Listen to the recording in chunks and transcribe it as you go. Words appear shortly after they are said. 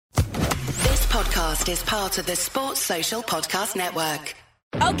podcast is part of the Sports Social Podcast Network.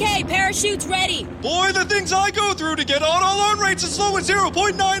 Okay, parachutes ready. Boy, the things I go through to get auto loan rates as low as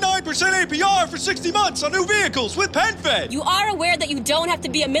 0.99% APR for 60 months on new vehicles with PenFed. You are aware that you don't have to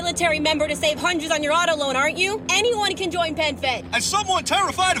be a military member to save hundreds on your auto loan, aren't you? Anyone can join PenFed. As someone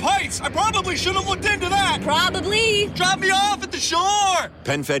terrified of heights, I probably should have looked into that. Probably. Drop me off at the shore.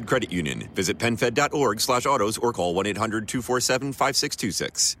 PenFed Credit Union. Visit PenFed.org/autos or call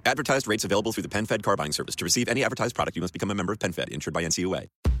 1-800-247-5626. Advertised rates available through the PenFed car buying service. To receive any advertised product, you must become a member of PenFed, insured by NCUA.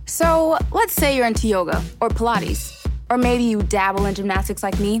 So, let's say you're into yoga or Pilates, or maybe you dabble in gymnastics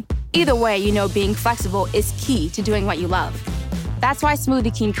like me. Either way, you know being flexible is key to doing what you love. That's why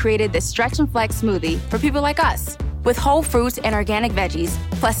Smoothie King created this Stretch and Flex smoothie for people like us, with whole fruits and organic veggies,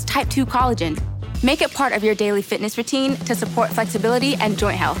 plus type 2 collagen. Make it part of your daily fitness routine to support flexibility and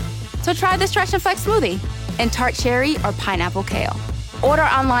joint health. So try the Stretch and Flex smoothie in tart cherry or pineapple kale. Order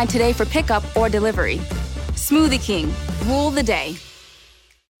online today for pickup or delivery. Smoothie King, rule the day.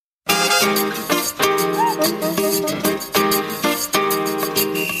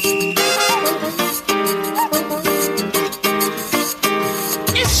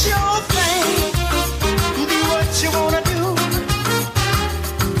 It's your thing. Do what you wanna do.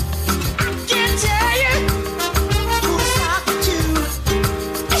 I can't tell you who to stop it to.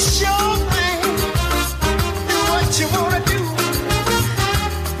 It's your thing. Do what you wanna do.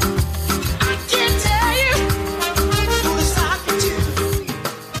 I can't tell you who to stop it to.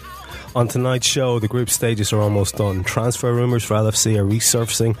 On tonight's show, the group stages are almost done. Transfer rumours for LFC are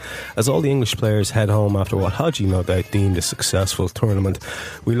resurfacing as all the English players head home after what Hadji no doubt deemed a successful tournament.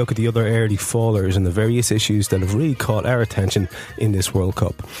 We look at the other early fallers and the various issues that have really caught our attention in this World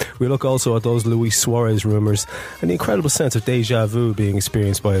Cup. We look also at those Luis Suarez rumours and the incredible sense of deja vu being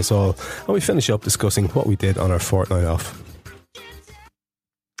experienced by us all. And we finish up discussing what we did on our fortnight off.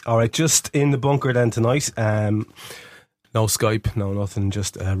 Alright, just in the bunker then tonight, no Skype, no nothing,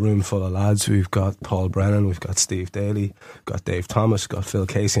 just a room full of lads. We've got Paul Brennan, we've got Steve Daly, we've got Dave Thomas, we've got Phil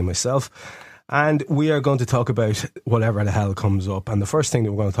Casey and myself. And we are going to talk about whatever the hell comes up. And the first thing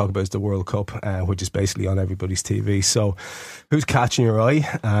that we're going to talk about is the World Cup, which is basically on everybody's TV. So who's catching your eye?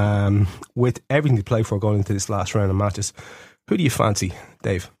 With everything to play for going into this last round of matches, who do you fancy,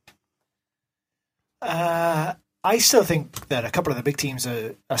 Dave? I still think that a couple of the big teams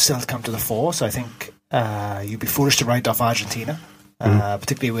are still to come to the fore. So I think you'd be foolish to write off Argentina,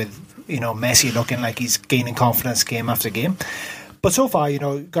 particularly with Messi looking like he's gaining confidence game after game. But so far,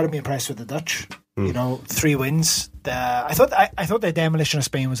 got to be impressed with the Dutch. 3 wins. I thought their demolition of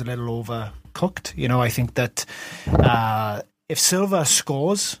Spain was a little overcooked. I think that if Silva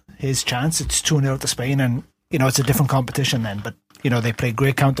scores his chance, it's 2-0 to Spain, and it's a different competition then. But they play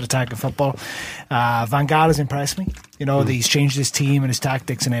great counter-attacking football. Van Gaal has impressed me. He's changed his team and his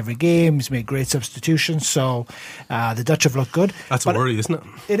tactics in every game. He's made great substitutions. So the Dutch have looked good. That's a worry, isn't it?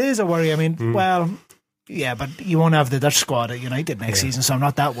 It is a worry. I mean, well, yeah, but you won't have the Dutch squad at United next season, so I'm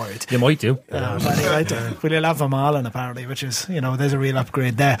not that worried. You might do. Well, you'll have Van Malen apparently, which is, there's a real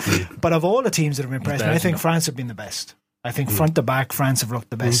upgrade there. But of all the teams that have impressed me, I think France have been the best. I think front to back, France have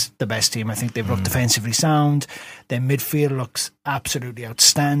looked the best team. I think they've looked defensively sound. Their midfield looks absolutely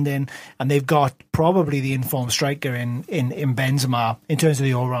outstanding, and they've got probably the informed striker in Benzema in terms of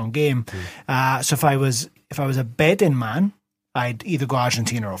the all-round game. So if I was a betting man, I'd either go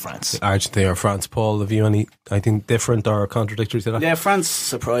Argentina or France. Argentina or France. Paul, have you anything different or contradictory to that? Yeah, France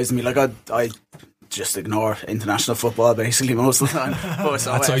surprised me. Like I just ignore international football basically most of the time.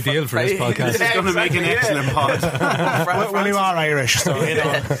 That's ideal for this podcast. It's going to make an excellent pod. Well, you are Irish, so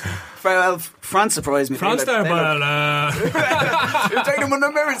Well, France surprised me. France there, well, you're taking them on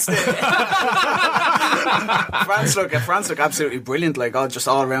the merit stick. France look absolutely brilliant. Like just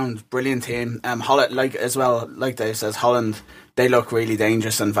all around brilliant team. Holland, like Dave says, Holland, they look really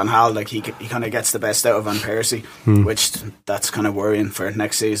dangerous, and Van Gaal, like he kind of gets the best out of Van Persie, which that's kind of worrying for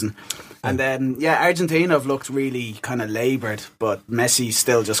next season. And then Argentina have looked really kind of laboured, but Messi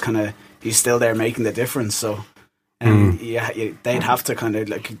still just he's still there making the difference. So they'd have to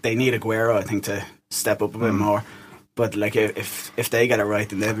they need Aguero, I think, to step up a bit more. But like if they get it right,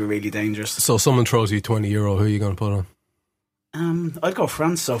 then they'll be really dangerous. So someone throws you €20, who are you going to put on? I'd go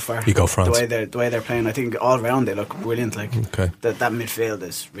France so far. You go France. The way they're playing, I think all round they look brilliant. Like okay. that midfield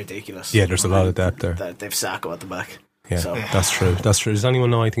is ridiculous. Yeah, there's a lot of depth there. They've Sacco at the back. Yeah, So- that's true. That's true. Does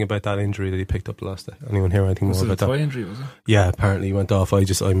anyone know anything about that injury that he picked up last day? Anyone hear anything Was more it a about thigh that? injury, was it? Yeah, apparently he went off. I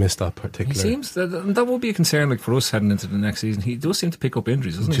missed that He particular. seems that would be a concern, like for us heading into the next season. He does seem to pick up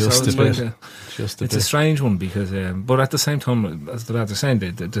injuries, doesn't he? Just So a bit. it's a strange one because, but at the same time, as the lads are saying,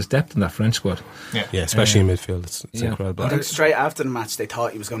 there's depth in that French squad. Yeah, especially in midfield. It's incredible. I think straight after the match they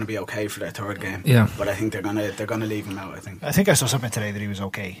thought he was going to be okay for their third game. Yeah. But I think they're gonna leave him out. I think I saw something today that he was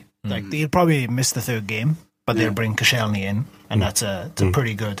okay. Like he'll probably miss the third game, but they'll bring Koscielny in, and that's a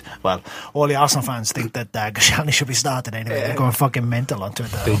pretty good. Well, all the Arsenal fans think that Koscielny should be started anyway. They're going fucking mental onto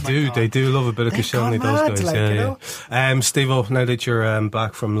it. They do love a bit of Koscielny, gone those mad, guys. like, Yeah, you yeah. know? Steve-O, now that you're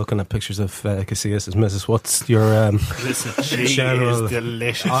back from looking at pictures of Casillas as Mrs., what's your Listen, she general? is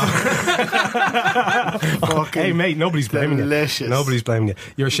delicious. Hey mate, nobody's blaming delicious. you. Nobody's blaming you.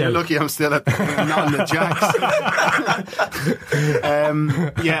 You're You're lucky I'm still not on the jacks.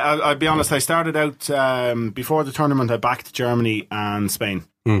 I'll be honest. I started out before the tournament. I backed Germany and Spain,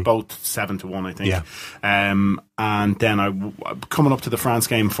 both 7-1, I think. Yeah. And then coming up to the France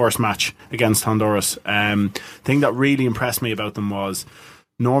game, first match against Honduras. Thing that really impressed me about them was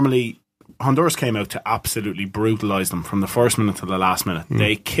normally Honduras came out to absolutely brutalise them from the first minute to the last minute.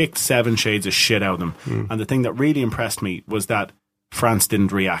 They kicked 7 shades of shit out of them. And the thing that really impressed me was that France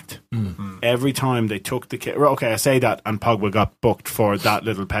didn't react. Every time they took the kick, okay, I say that, and Pogba got booked for that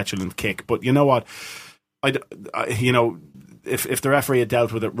little petulant kick. But you know what? If the referee had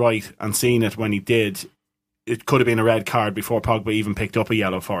dealt with it right and seen it when he did, it could have been a red card before Pogba even picked up a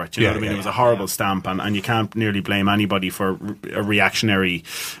yellow for it. Do you know what I mean? It was a horrible stamp, and you can't nearly blame anybody for a reactionary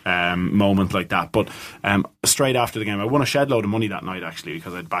moment like that. But straight after the game, I won a shed load of money that night, actually,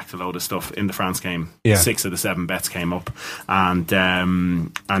 because I'd backed a load of stuff in the France game. 6 of the 7 bets came up, and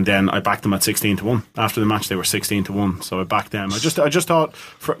then I backed them at 16-1. After the match, they were 16-1, so I backed them. I just thought,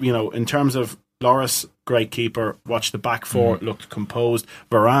 in terms of Loris, great keeper. Watch the back four, looked composed.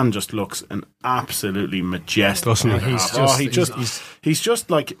 Varane just looks an absolutely majestic. Doesn't he? He's just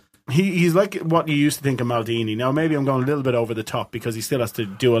like he's like what you used to think of Maldini. Now maybe I'm going a little bit over the top because he still has to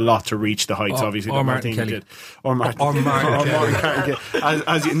do a lot to reach the heights. Obviously, that Maldini did. Or Martin Kelly.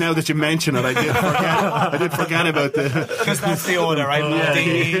 Now that you mention it, I did forget about the because that's the order, right?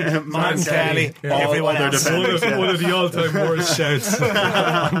 Maldini, Martin Kelly, everyone else. One of the all-time worst shouts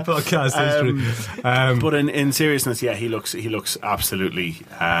on podcast history. But in seriousness, he looks absolutely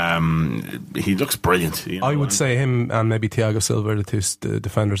he looks brilliant. I would say him and maybe Thiago Silva are the two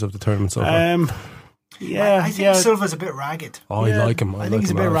defenders of the tournament so far. I think Silva's a bit ragged. I like him. I think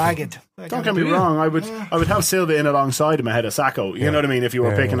he's a bit ragged. Don't get me wrong. I would have Silva in alongside him ahead of Sacco. You know what I mean? If you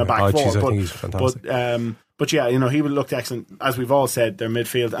were picking a back four, I think he's fantastic. But he would look excellent. As we've all said, their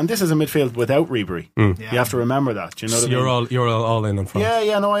midfield, and this is a midfield without Ribery. You have to remember that. You know what I mean? You're all in on France.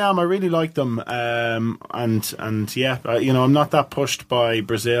 Yeah, no, I am. I really like them. I'm not that pushed by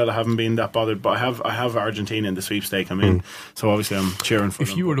Brazil. I haven't been that bothered, but I have Argentina in the sweepstake I'm in. So obviously I'm cheering for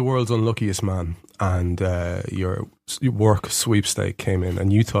them. If you were the world's unluckiest man and your work sweepstake came in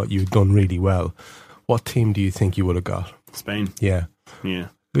and you thought you'd done really well, what team do you think you would have got? Spain. Yeah. Who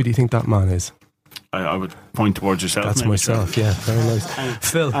do you think that man is? I would point towards yourself. That's myself. Yeah, very nice.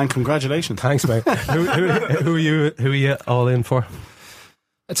 Phil, and congratulations. Thanks, mate. Who are you all in for?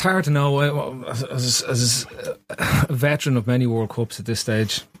 It's hard to know. As a veteran of many World Cups at this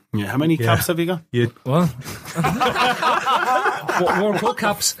stage. Yeah, how many caps have you got? Well, World Cup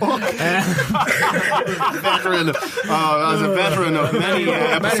caps. As a veteran of many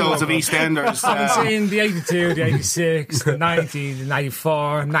episodes of EastEnders. I've seen the 82, the 86, the 90, the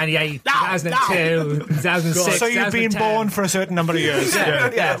 94, 98, 2002, 2006. So you've been born for a certain number of years.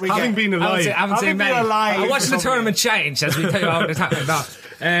 Yeah. Having been alive. I haven't seen many. I watched the tournament change as we tell you all the time.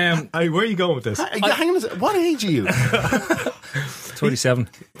 Hey, where are you going with this? Hang on a second. What age are you? 37.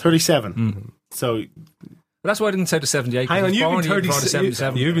 37. So that's why I didn't say the 78. Hang on, you've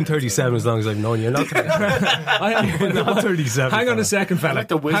been 37 as long as I've known you. You're not 37. Hang on a second, fella.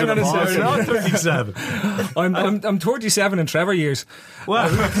 Hang on a second. You're not 37. I'm 37 in Trevor years. Well,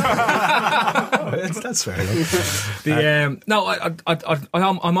 that's fair enough.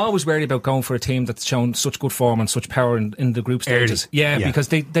 I'm always worried about going for a team that's shown such good form and such power in the group stages. Yeah, because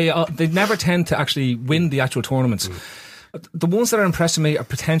they never tend to actually win the actual tournaments. The ones that are impressing me are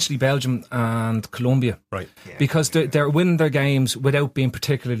potentially Belgium and Colombia. Right. Because they're winning their games without being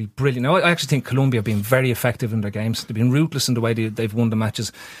particularly brilliant. Now, I actually think Colombia have been very effective in their games. They've been ruthless in the way they've won the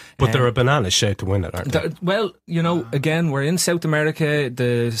matches. But they're a banana shape to win it, aren't they? Well, again, we're in South America.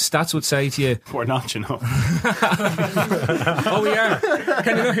 The stats would say to you... We're not, Oh, we are.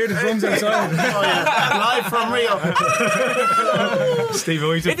 Can you not hear the drums outside? Oh, yeah. Live from Rio. Steve,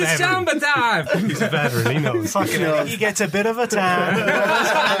 he's a It is samba time. He's a veteran, he knows. He gets a bit of a tan.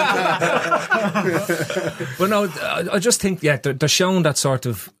 Well, no, I just think, they're showing that sort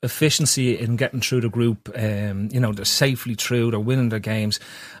of efficiency in getting through the group. They're safely through, they're winning their games,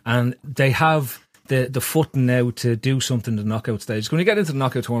 and they have the footing now to do something in the knockout stage. When you get into the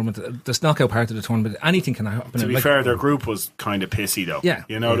knockout tournament, this knockout part of the tournament, anything can happen. To be fair, their group was kind of pissy, though. Yeah.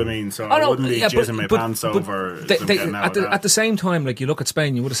 You know what I mean? So I wouldn't be jizzing my pants over them getting out of that. At the same time, like, you look at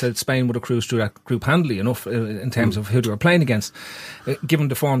Spain, you would have said Spain would have cruised through that group handily enough in terms of who they were playing against, given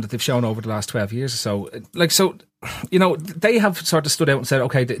the form that they've shown over the last 12 years or so. They have sort of stood out and said,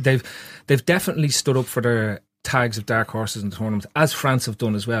 okay, they've definitely stood up for their tags of dark horses in the tournament, as France have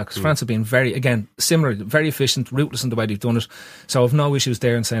done as well, because France have been very very efficient, ruthless in the way they've done it. So I've no issues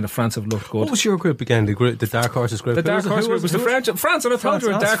there in saying that France have looked good. What was your group again? The dark horses group? The dark horse group was the French. France, and I told you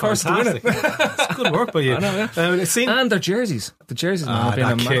were dark horse to win it. It's good work by you. I know, yeah. And their jerseys. The jerseys have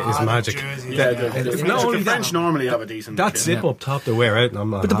been that kit is magic. The French normally have a decent that kit. zip up top they wear out.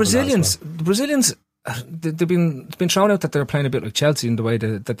 But the Brazilians, they've been thrown out that they're playing a bit like Chelsea in the way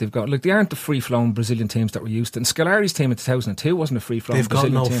that they've got. Like, they aren't the free-flowing Brazilian teams that we're used to. And Scolari's team in 2002 wasn't a free-flowing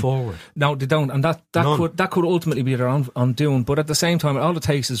Brazilian team. They've got no forward. No, they don't. And that could ultimately be their undoing. But at the same time, all it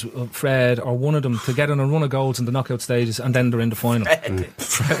takes is Fred or one of them to get on a run of goals in the knockout stages, and then they're in the final. Better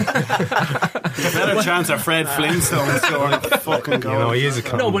chance of Fred Flintstone scoring a fucking goal. He is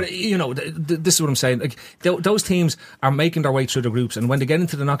a No, but this is what I'm saying. Like, those teams are making their way through the groups, and when they get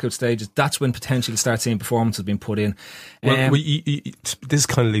into the knockout stages, that's when potentially start seeing performances being put in. This is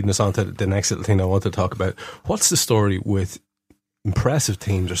kind of leading us on to the next little thing I want to talk about. What's the story with impressive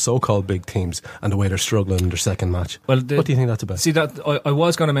teams or so-called big teams and the way they're struggling in their second match? What do you think that's about? See, that I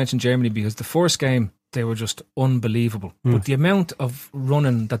was going to mention Germany, because the first game they were just unbelievable. But the amount of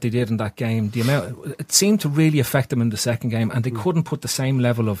running that they did in that game, it seemed to really affect them in the second game, and they couldn't put the same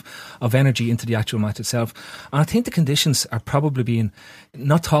level of energy into the actual match itself. And I think the conditions are probably being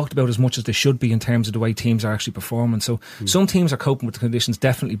not talked about as much as they should be in terms of the way teams are actually performing. So some teams are coping with the conditions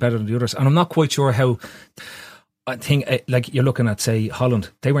definitely better than the others, and I'm not quite sure how. I think, like, you're looking at, say, Holland.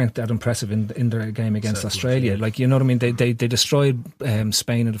 They weren't that impressive in their game against Australia. Like, you know what I mean? They destroyed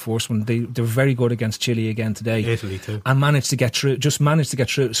Spain in the first one. They were very good against Chile again today. Italy too. And managed to get through,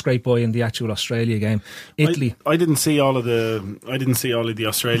 scrape by in the actual Australia game. Italy. I didn't see all of the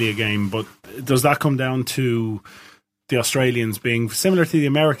Australia game, but does that come down to the Australians being similar to the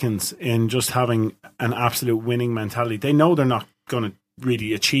Americans in just having an absolute winning mentality? They know they're not going to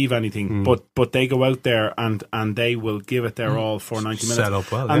really achieve anything, but they go out there and they will give it their all for 90 minutes. Set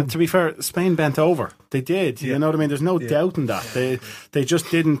up well, and to be fair, Spain bent over. They did. You know what I mean? There's no doubt in that. They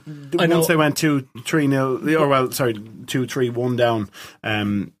just didn't. Once they went 2-3-0, or 2-3-1 down.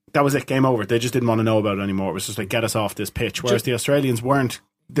 That was it. Game over. They just didn't want to know about it anymore. It was just like, get us off this pitch. Whereas the Australians weren't.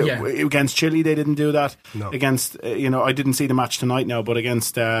 Against Chile, they didn't do that. No. Against, I didn't see the match tonight now, but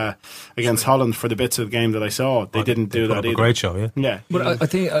against Holland, for the bits of the game that I saw, they didn't do that either. A great show, yeah. But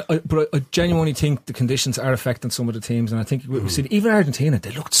I genuinely think the conditions are affecting some of the teams, and I think we've seen even Argentina.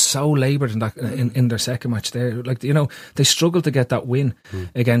 They looked so laboured in their second match. There, like, they struggled to get that win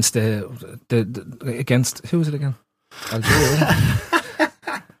against against who was it again? Algeria.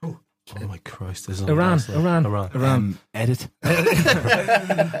 Oh my Christ! Iran. Edit.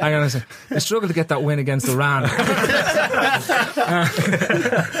 Hang on a second. They struggled to get that win against Iran.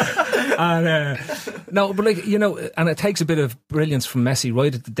 No, but and it takes a bit of brilliance from Messi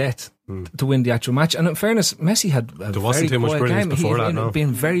right at the death to win the actual match. And in fairness, Messi had there wasn't too much brilliance before that. No,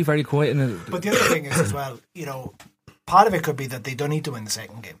 been very, very quiet in it. But the other thing is as well, part of it could be that they don't need to win the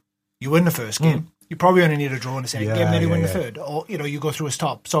second game. You win the first game. You probably only need a draw in the second game, then you win the third. Or, you go through a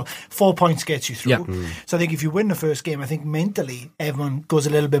stop. So 4 points gets you through. Yeah. So I think if you win the first game, I think mentally everyone goes a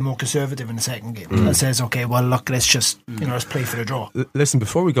little bit more conservative in the second game and says, okay, well, look, let's just, let's play for the draw. Listen,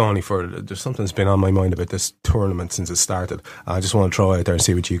 before we go any further, there's something that's been on my mind about this tournament since it started. I just want to throw it out there and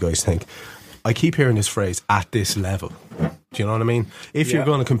see what you guys think. I keep hearing this phrase, at this level. Do you know what I mean? If you're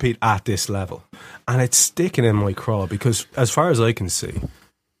going to compete at this level. And it's sticking in my craw because as far as I can see,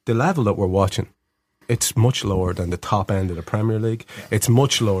 the level that we're watching, it's much lower than the top end of the Premier League. It's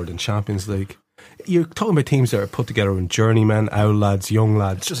much lower than Champions League. you're talking about teams that are put together in journeymen, owl lads, young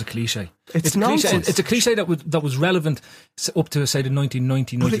lads. It's just a cliche. It's a nonsense. cliche. It's a cliche that was relevant up to, say, the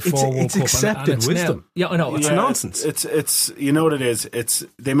 1990-94 World Cup. It's accepted it's wisdom. Now, I know. It's nonsense. It's you know what it is.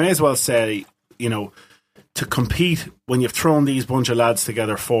 They may as well say, to compete when you've thrown these bunch of lads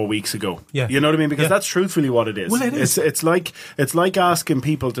together 4 weeks ago. Yeah. You know what I mean? Because that's truthfully what it is. Well, it is. It's like asking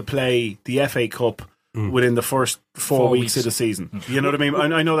people to play the FA Cup within the first 4 weeks of the season. You know what I mean?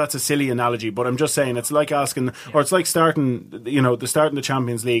 I know that's a silly analogy, but I'm just saying it's like asking, or it's like starting the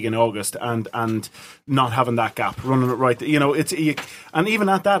Champions League in August and not having that gap, running it right. And even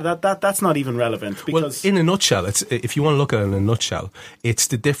at that's not even relevant. Because in a nutshell, if you want to look at it in a nutshell, it's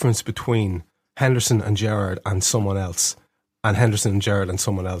the difference between Henderson and Gerrard and someone else, and Henderson and Gerrard and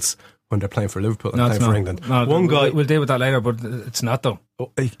someone else when they're playing for Liverpool and playing for England. No, One guy. We'll deal with that later, but it's not though.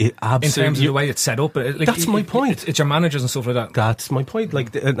 It absolutely, in terms of the way it's set up, that's my point. It's your managers and stuff like that. That's my point.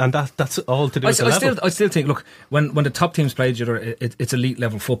 And that's all to do with the level. I still think. Look, when the top teams play each other, it's elite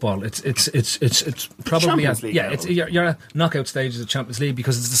level football. It's probably you're at knockout stages of the Champions League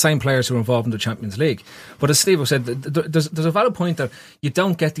because it's the same players who are involved in the Champions League. But as Steve said, there's a valid point that you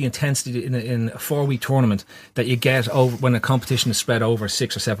don't get the intensity in a 4-week tournament that you get over when a competition is spread over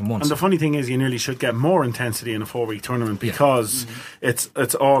 6 or 7 months. And the funny thing is, you nearly should get more intensity in a 4-week tournament because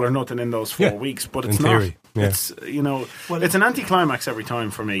it's all or nothing in those 4 weeks, but it's in theory, not. It's it's an anti-climax every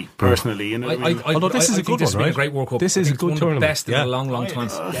time for me personally. Although this is a good one, right? A great World Cup. This is a good tournament. The best in a long time.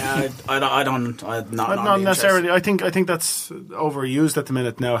 Not necessarily. I think that's overused at the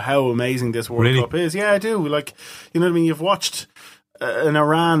minute now. How amazing this World Cup is. Yeah, I do. Like, you know what I mean. You've watched an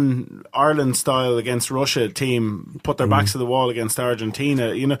Iran-Ireland style against Russia team put their backs to the wall against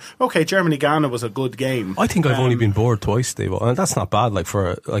Argentina. Okay, Germany-Ghana was a good game. I think I've only been bored twice, Steve, and that's not bad.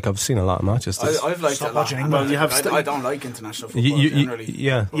 I've seen a lot of matches. I've liked it a lot. I don't like international football generally.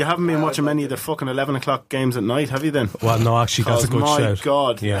 Yeah, you haven't been watching many of the fucking 11 o'clock games at night, have you? Then? Well, no, actually, that's a good shout. My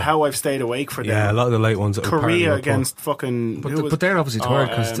God, how I've stayed awake for them. Yeah, a lot of the late ones. Korea against fucking. But they're obviously tired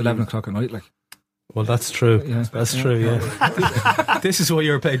because it's 11 o'clock at night. Like. Well, that's true. Yeah. That's true, yeah. This is why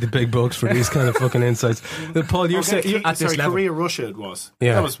you're paid the big bucks for these kind of fucking insights. Paul, you're saying at this level. Korea-Russia it was.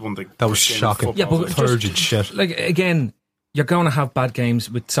 Yeah. That was one thing. That was shocking. Yeah, but turgid shit. Like, again, you're going to have bad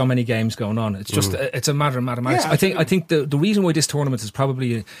games with so many games going on. It's just it's a matter of mathematics. Yeah, I think the reason why this tournament is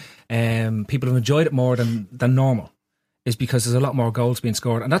probably people have enjoyed it more than normal is because there's a lot more goals being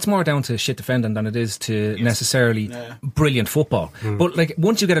scored, and that's more down to shit defending than it is to necessarily brilliant football. But like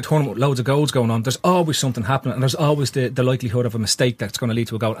once you get a tournament with loads of goals going on, there's always something happening, and there's always the likelihood of a mistake that's going to lead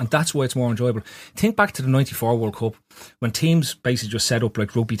to a goal, and that's why it's more enjoyable. Think back to the '94 World Cup when teams basically just set up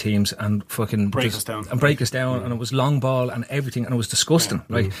like rugby teams and fucking break us down, and it was long ball and everything, and it was disgusting.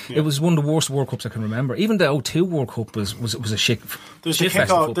 It was one of the worst World Cups I can remember. Even the '02 World Cup was a shit. There's the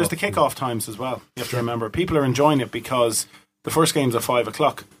kickoff times as well. You have to remember people are enjoying it because the first game's at 5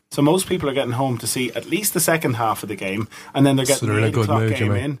 o'clock. So most people are getting home to see at least the second half of the game, and then they're getting the 8 o'clock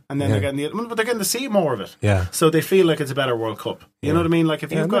game in, and then they're getting to see more of it. Yeah. So they feel like it's a better World Cup. You know what I mean? Like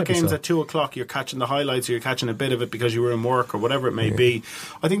if you've got games at 2 o'clock, you're catching the highlights, or you're catching a bit of it because you were in work or whatever it may be.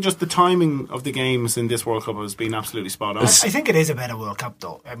 I think just the timing of the games in this World Cup has been absolutely spot on. I think it is a better World Cup,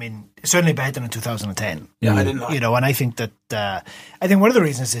 though. I mean, certainly better than in 2010. Yeah, I didn't. And I think that I think one of the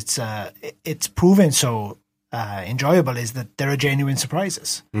reasons it's proven so enjoyable is that there are genuine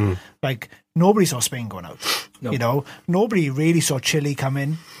surprises. Like nobody saw Spain going out. No. Nobody really saw Chile come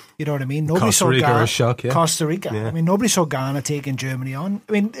in. You know what I mean? Nobody Costa Rica saw shock, Costa Rica. Yeah. I mean, nobody saw Ghana taking Germany on.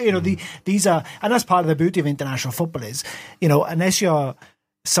 I mean, these are, and that's part of the beauty of international football is, unless you're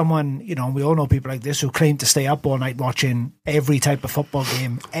someone, we all know people like this who claim to stay up all night watching every type of football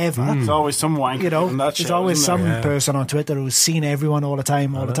game ever. There's always some wank. There's always some person on Twitter who's seen everyone all the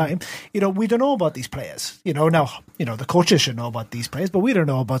time. We don't know about these players. Now, the coaches should know about these players, but we don't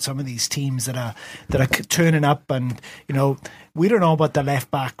know about some of these teams that are turning up, and we don't know about the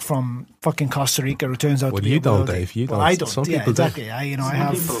left back from fucking Costa Rica who turns out to be. You don't, Dave. You don't. Well, I don't. Some people exactly. do. I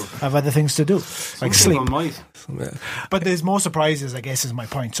have other things to do, like sleep. But there's more surprises, I guess, is my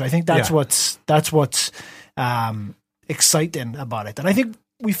point. So I think that's what's exciting about it, and I think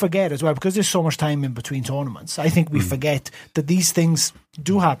we forget as well because there's so much time in between tournaments. I think we forget that these things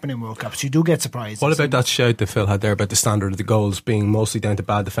do happen in World Cups. You do get surprises. What about that shout that Phil had there about the standard of the goals being mostly down to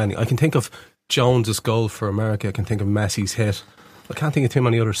bad defending? I can think of Jones's goal for America. I can think of Messi's hit. I can't think of too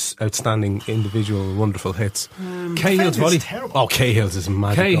many other outstanding individual wonderful hits. Cahill's volley. Oh, Cahill's is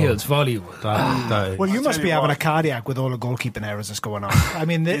magical. Cahill's volley. Well, you must be having a cardiac with all the goalkeeping errors that's going on. I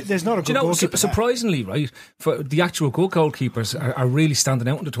mean, there's not a good goalkeeper. Surprisingly, right, for the actual good goalkeepers are really standing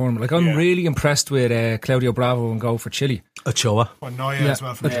out in the tournament. Like, I'm really impressed with Claudio Bravo and goal for Chile. Ochoa. Well, Neuer as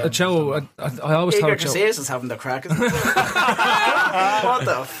well. Ochoa, I always thought Ochoa is having the crack. Isn't it? What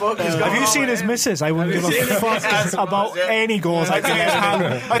the fuck is going on? Have you seen his misses? I wouldn't give a fuck about any goals. I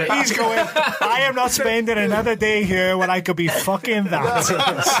think he's going, I am not spending another day here when I could be fucking that.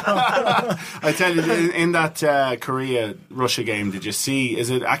 I tell you, in that Korea-Russia game, did you see, is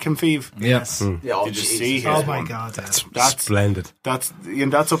it Akinfeev? Yes. Did you see his Oh my one? God. That's splendid. That's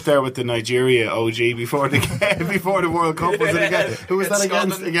up there with the Nigeria OG before the World Cup. Was it again? Who was that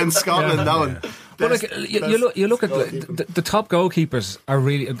against Scotland? Yeah. That one. But like, you look at the top goalkeepers are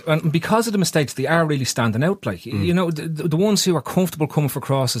really, and because of the mistakes, they are really standing out. Like you know, the ones who are comfortable coming for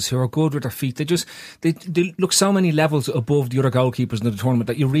crosses, who are good with their feet, they look so many levels above the other goalkeepers in the tournament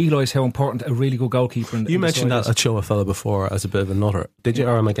that you realise how important a really good goalkeeper. You mentioned that Ochoa fella before as a bit of a nutter. Did you,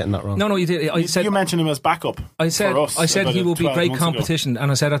 or am I getting that wrong? No, you did. You mentioned him as backup. I said he will be great competition, and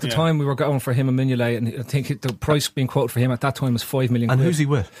I said at the time we were going for him and Mignolet, and I think the price being quoted for him at that time was $5 million. And who's he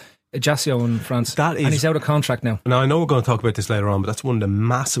with? Ajaccio in France. And he's out of contract now. Now, I know we're going to talk about this later on, but that's one of the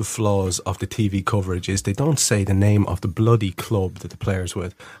massive flaws of the TV coverage is they don't say the name of the bloody club that the player's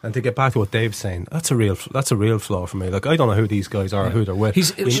with. And to get back to what Dave's saying, that's a real flaw for me. Like, I don't know who these guys are or who they're with.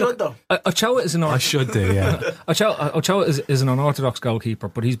 Should though. Ochoa is I should do, yeah. Ochoa is an unorthodox goalkeeper,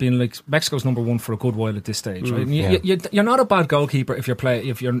 but he's been like Mexico's number one for a good while at this stage, right? You're not a bad goalkeeper if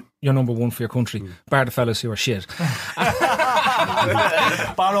you're number one for your country, bar the fellas who are shit.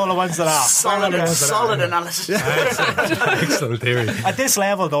 Bar all the ones that are. Solid analysis. Excellent theory. At this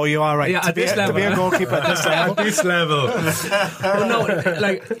level, though, you are right. Yeah, to be a goalkeeper at this level. At this level. But no,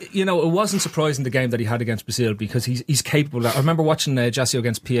 like, you know, it wasn't surprising the game that he had against Brazil because he's capable. I remember watching Ajaccio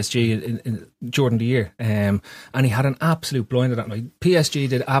against PSG in Jordan the year, and he had an absolute blinder that night. PSG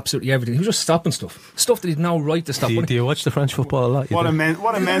did absolutely everything. He was just stopping stuff that he'd no right to stop. Do you watch the French football a lot? What a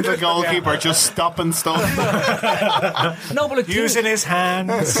mental goalkeeper, just stopping stuff. No, but like, using his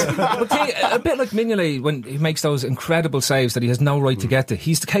hands. But a bit like Mignolet when he makes those incredible saves that he has no right to get to.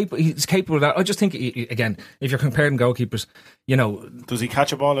 He's capable of that. I just think, again, if you're comparing goalkeepers, you know, does he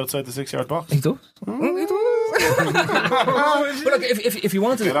catch a ball outside the 6-yard box? He does. He does. But look, if you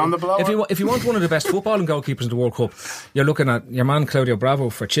want if you want one of the best footballing goalkeepers in the World Cup, you're looking at your man Claudio Bravo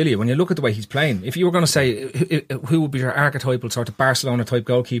for Chile. When you look at the way he's playing, if you were going to say who would be your archetypal sort of Barcelona type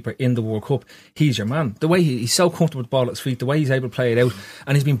goalkeeper in the World Cup, he's your man. The way he's so comfortable with the ball at his feet, the way he's able to play it out,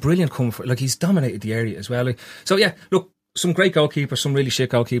 and he's been brilliant coming for. Like, he's dominated the area as well. Like, so yeah, look. Some great goalkeepers, some really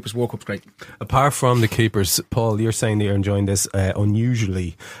shit goalkeepers. World Cup's great. Apart from the keepers, Paul, you're saying that you're enjoying this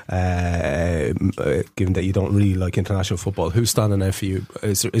unusually, given that you don't really like international football. Who's standing out for you?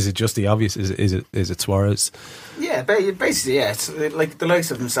 Is it just the obvious? Is it Suarez? Yeah, basically, yeah. It's like the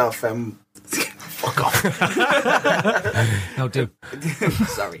likes of himself. Fuck off. No, do.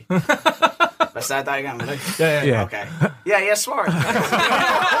 Sorry. I said that again, really? Yeah. Okay. Yeah, Suarez.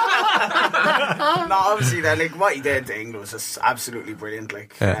 No, obviously, like what he did to England was just absolutely brilliant.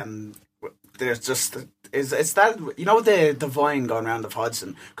 Like, there's just it's that, you know, the vine going around of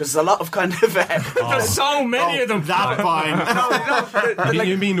Hodgson, because there's a lot of kind of there's so many of them. That vine.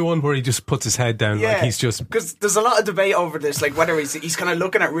 You mean the one where he just puts his head down, like he's just, because there's a lot of debate over this, like whether he's kind of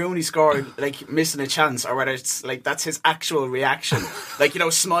looking at Rooney scoring, like missing a chance, or whether it's like that's his actual reaction, like, you know,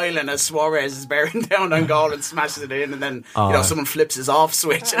 smiling as Suarez is bearing down on goal and smashes it in, and then you know, someone flips his off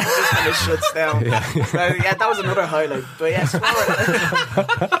switch and it just kind of shuts down. Yeah, that was another highlight. But yeah,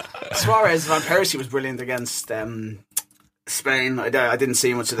 Suarez, Van Persie was brilliant against Spain. I didn't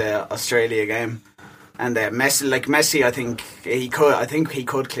see much of the Australia game, and Messi, I think he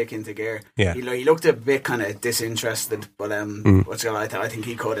could click into gear. Yeah, he looked a bit kind of disinterested, but I think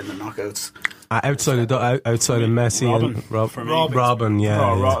he could in the knockouts. Outside of Messi and Robin,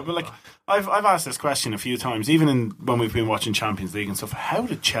 yeah. But like, I've asked this question a few times, even when we've been watching Champions League and stuff. How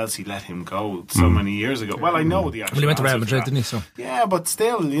did Chelsea let him go so many years ago? Well, I know the actual. Well, he went to Real Madrid, didn't he? So yeah, but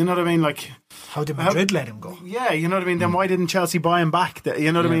still, you know what I mean. Like, how did Madrid let him go? Yeah, you know what I mean. Then why didn't Chelsea buy him back?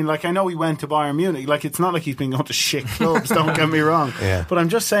 You know what I mean. Like, I know he went to Bayern Munich. Like, it's not like he's been going to shit clubs. Don't get me wrong. Yeah. But I'm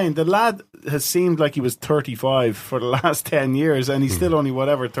just saying, the lad has seemed like he was 35 for the last 10 years, and he's still only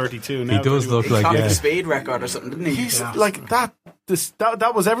 32 now. He does look like a speed record or something, didn't he? He's like that.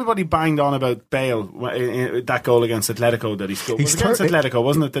 that was everybody banged on about Bale, that goal against Atletico that he scored. It was against Atletico,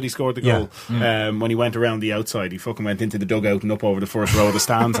 wasn't it, that he scored the goal? When he went around the outside, he fucking went into the dugout and up over the first row of the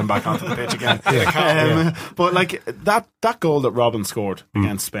stands and back onto the pitch again. But like that goal that Robin scored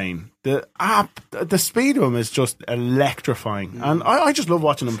against Spain, the speed of him is just electrifying, and I just love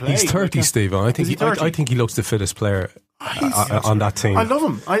watching him play. He's 30, Steve. I think he looks the fittest player on that team. I love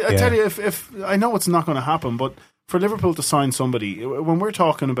him. I tell you, if I know it's not going to happen, but for Liverpool to sign somebody, when we're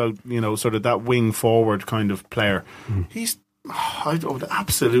talking about, you know, sort of that wing forward kind of player, I would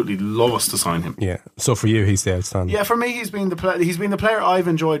absolutely love us to sign him. Yeah. So for you, he's the outstanding. Yeah, for me, he's been the player I've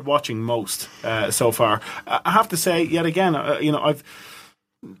enjoyed watching most so far. I have to say, yet again, I've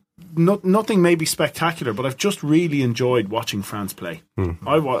nothing maybe spectacular, but I've just really enjoyed watching France play. And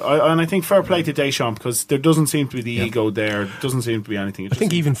I think fair play to Deschamps, because there doesn't seem to be the ego there. Doesn't seem to be anything. I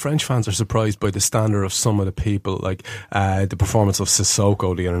think even French fans are surprised by the standard of some of the people, like the performance of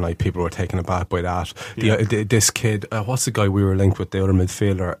Sissoko the other night. People were taken aback by that. This kid, what's the guy we were linked with, the other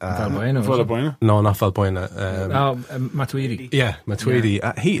midfielder? Valbuena? No, not Valbuena. Matuidi. Yeah,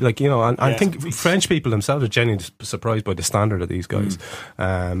 Matuidi. He, like, you know, and I think French people themselves are genuinely surprised by the standard of these guys.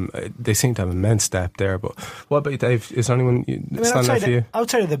 They seem to have immense depth there. But what about you, Dave? Is there anyone stand out for you?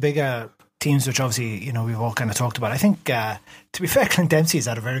 Outside of the bigger teams, which obviously, you know, we've all kind of talked about, I think, to be fair, Clint Dempsey's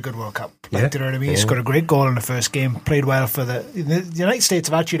had a very good World Cup. Do you know what I mean? He scored a great goal in the first game, played well for the United States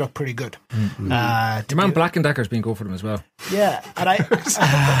have actually looked pretty good. Your man Black and Decker's been good for them as well. Yeah, and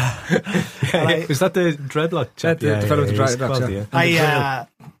is that the dreadlock chap? The fellow with the dreadlocks,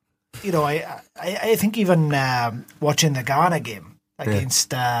 I think even watching the Ghana game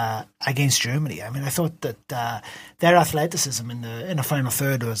against Germany, I mean, I thought that their athleticism in the final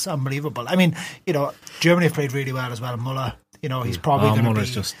third was unbelievable. I mean, you know, Germany have played really well as well. Muller, you know, he's probably going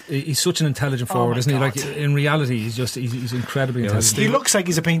to be... he's such an intelligent forward, isn't he? Like, in reality, he's incredibly intelligent. He looks like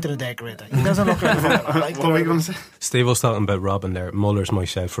he's a painter and decorator. He doesn't look like a what were you going to say? Steve was talking about Robin there. Muller's my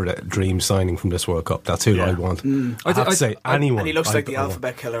shout for the dream signing from this World Cup. That's who I'd want. I have to say anyone. And he looks like the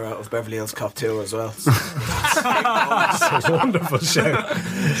alphabet killer out of Beverly Hills Cop 2 as well. That's a wonderful shout.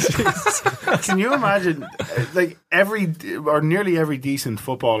 Can you imagine, like, nearly every decent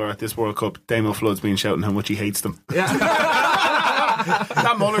footballer at this World Cup, Damon Flood's been shouting how much he hates them. Yeah.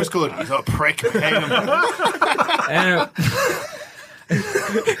 That Muller's good. He's a prick. Hate him.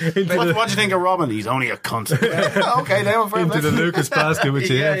 What do you think of Robin? He's only a cunt. Okay, now I'm into the Lucas basket, which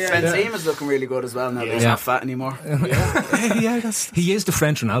Benzema's looking really good as well now that he's not fat anymore. He is the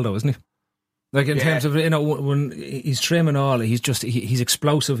French Ronaldo, isn't he? Like, in terms of, you know, when he's trim and all, he's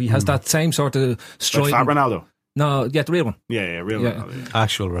explosive. He has that same sort of stride. Like fat Ronaldo. No, the real one. Real Ronaldo. Yeah.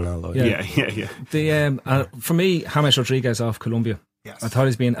 Actual Ronaldo. Yeah. The for me, James Rodriguez off Colombia. Yes. I thought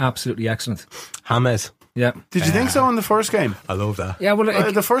he's been absolutely excellent. James. Yeah. Did you think so in the first game? I love that. Yeah.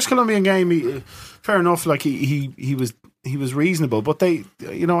 Well, the first Colombian game, fair enough. Like he was reasonable, but they,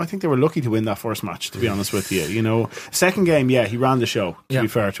 you know, I think they were lucky to win that first match. To be honest with you, you know, second game, he ran the show. To be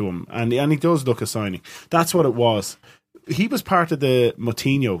fair to him, and he does look a signing. That's what it was. He was part of the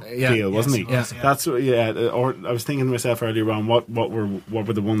Moutinho deal, wasn't he? Yeah. That's Or I was thinking to myself earlier on, what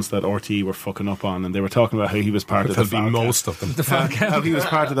were the ones that RT were fucking up on, and they were talking about how he was part of the Falcao. Most of them. The Falcao. How he was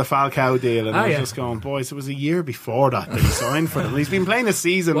part of the Falcao deal, and I was just going, boys, it was a year before that he signed for them. He's been playing a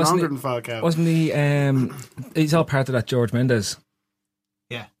season longer than Falcao. Wasn't he? He's all part of that George Mendes.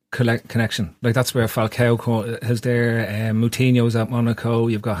 Connection, like that's where Falcao has their Moutinho's at Monaco.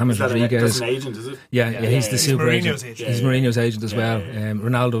 You've got James Rodriguez. That's an agent, is it? Yeah, he's the super agent. He's Mourinho's agent as well.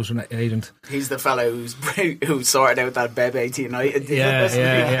 Ronaldo's agent. He's the fellow who sorted out that Bebe to United. Yeah.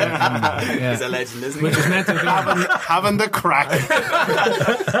 He's a legend, isn't he? Which is meant to be having the crack.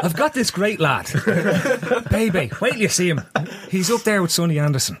 I've got this great lad, Bebe. Wait till you see him. He's up there with Sonny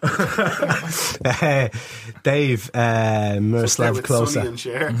Anderson. Dave, Miroslav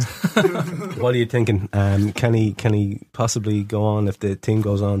Klose. What are you thinking? Can he possibly go on if the team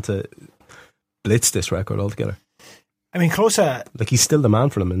goes on to blitz this record altogether? I mean, Klose, like, he's still the man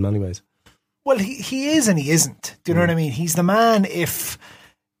for them in many ways. Well, he is and he isn't. Do you know what I mean? He's the man if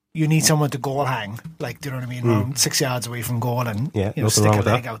you need someone to goal hang, like, do you know what I mean? Around 6 yards away from goal and stick a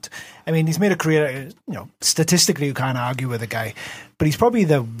leg out. I mean, he's made a career, you know, statistically you can't argue with the guy. but he's probably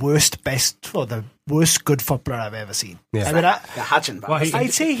the worst good footballer I've ever seen. Yeah. I mean, The hatching back. Well,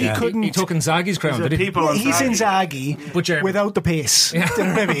 I'd say he couldn't. He took Inzaghi's crown, did he? He's Inzaghi But German. without the pace. Yeah. Do you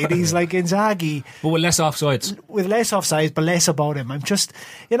know what I mean? He's like Inzaghi But with less offsides. with less offsides, but less about him. I'm just,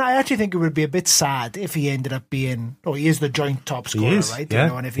 I actually think it would be a bit sad if he ended up being. Oh, he is the joint top scorer, is, right?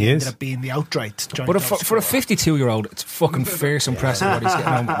 yeah, And if he he ended is. up being the outright joint But top for a scorer. 52-year-old, it's fucking fierce impressive what he's getting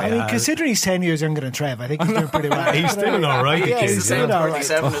on with. I mean, considering he's 10 years younger than Trev, I think he's doing pretty well. He's doing all right. Yeah, He's he's doing all right.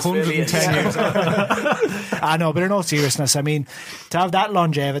 110 years. I know, but in all seriousness, I mean, to have that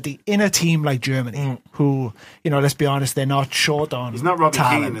longevity in a team like Germany, who, let's be honest, they're not short on He's not Robbie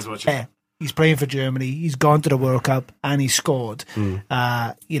talent. Keane, is what you He's playing for Germany. He's gone to the World Cup and he scored. You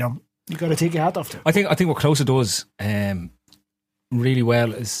got to take your hat off to him. I think what Klose does really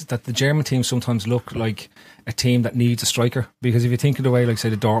well is that the German teams sometimes look like a team that needs a striker, because if you think of the way, like say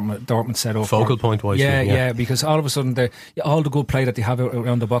the Dortmund set up, Focal point wise. yeah, because all of a sudden all the good play that they have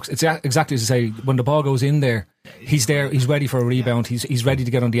around the box, it's exactly as you say, when the ball goes in there, he's there, he's ready for a rebound, he's ready to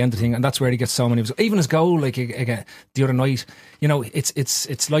get on the end of the thing, and that's where he gets so many. Even his goal, like again the other night,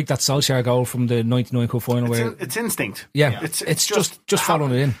 it's like that Solskjaer goal from the '99 Cup final, where it's instinct. Yeah, it's just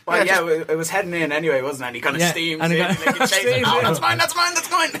following it in. Well, it was heading in anyway, wasn't it? And he kind of steams and in, he like he's chasing. Oh, that's mine.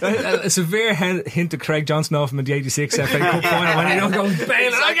 A severe hint to Craig Johnson off him in the '86 FA Cup final when he goes,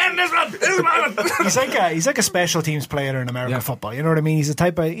 Bale, I'm getting this one. He's like a special teams player in American football. You know what I mean? He's the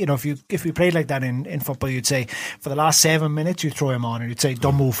type of, if we played like that in football, you'd say for the last 7 minutes you throw him on and you'd say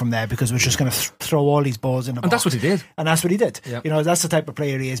don't move from there, because we're just going to throw all these balls in the box. And that's what he did. And that's what he did. Yep. That's the type of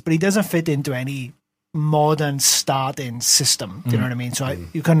player he is. But he doesn't fit into any modern starting system. Do you know what I mean? So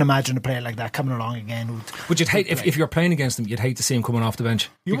you couldn't imagine a player like that coming along again. But you'd hate if you're playing against them, you'd hate to see him coming off the bench.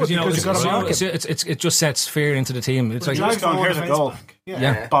 Because you've got to mark him. It just sets fear into the team. It's like Here's a goal.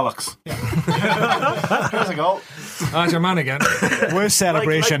 Yeah. Bollocks. Here's a goal. It's your man again. Worst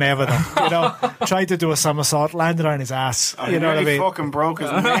celebration ever, though. Tried to do a somersault, landed on his ass. You know what I mean? Fucking broke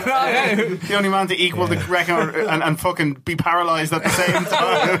his neck. The only man to equal the record and fucking be paralysed at the same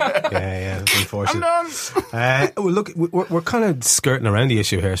time. Yeah, that's unfortunate. I'm done. Well, look, we're kind of skirting around the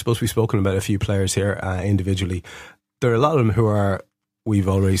issue here. I suppose we've spoken about a few players here individually. There are a lot of them who are, we've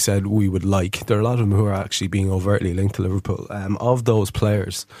already said we would like. There are a lot of them who are actually being overtly linked to Liverpool. Of those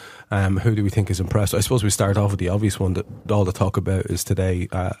players, who do we think is impressed? I suppose we start off with the obvious one that all the talk about is today,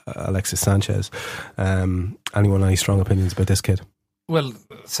 Alexis Sanchez. Any strong opinions about this kid? Well,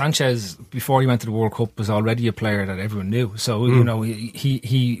 Sanchez, before he went to the World Cup, was already a player that everyone knew. So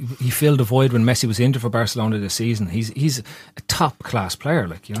he filled a void when Messi was injured for Barcelona this season. He's a top class player,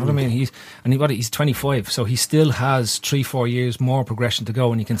 like, you know what I mean. He's 25, so he still has 3-4 years more progression to go.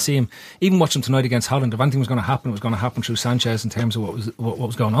 And you can see him, even watching tonight against Holland. If anything was going to happen, it was going to happen through Sanchez in terms of what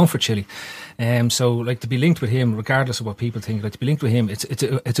was going on for Chile. So like, to be linked with him, regardless of what people think, like, to be linked with him,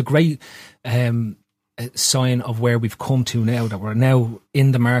 it's a great sign of where we've come to now, that we're now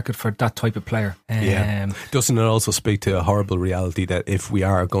in the market for that type of player. Doesn't it also speak to a horrible reality that if we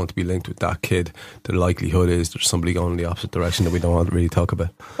are going to be linked with that kid, the likelihood is there's somebody going in the opposite direction that we don't want to really talk about?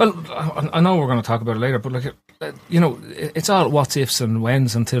 Well, I know we're going to talk about it later, but like, it's all what's ifs and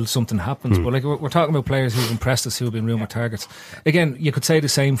whens until something happens. But like, we're talking about players who've impressed us, who've been rumour targets. Again, you could say the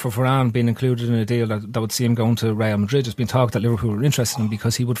same for Varane being included in a deal that would see him going to Real Madrid. There's been talk that Liverpool were interested in him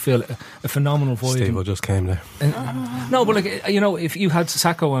because he would fill a phenomenal void. Steve just came there. No, but like, if you had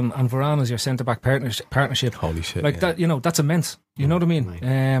Sacco and Varane as your centre back partnership, holy shit, like that, that's immense. You know what I mean?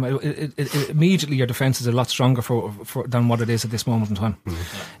 Immediately your defence is a lot stronger for than what it is at this moment in time.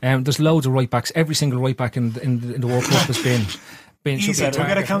 There's loads of right backs. Every single right back in the World Cup has been easy. We're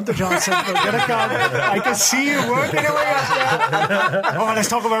going to come to Johnson. I can see you working your way up there. Oh, let's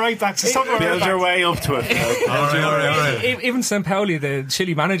talk about right backs. Build your way up to it. All right. Even Sampaoli, the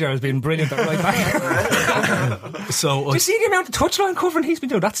Chile manager, has been brilliant at right back. So, do you see the amount of touchline covering he's been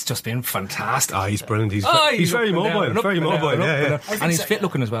doing? That's just been fantastic. He's brilliant. He's very mobile. Very mobile. Yeah. And he's fit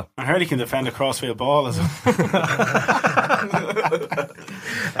looking as well. I heard he can defend a crossfield ball as well.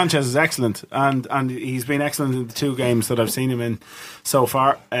 Sanchez is excellent, and he's been excellent in the 2 games that I've seen him in so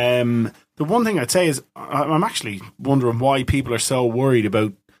far. The one thing I'd say is I'm actually wondering why people are so worried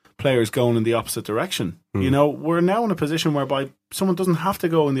about players going in the opposite direction. We're now in a position whereby someone doesn't have to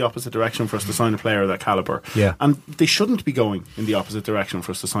go in the opposite direction for us to sign a player of that calibre. Yeah. And they shouldn't be going in the opposite direction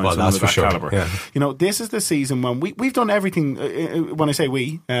for us to sign someone of that calibre. Yeah. This is the season when we've done everything. When I say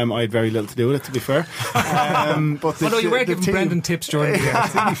we, I had very little to do with it, to be fair. But you were giving Brendan tips during the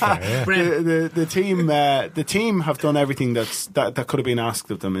year. The team have done everything that could have been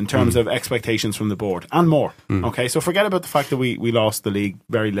asked of them in terms of expectations from the board and more. Okay, so forget about the fact that we lost the league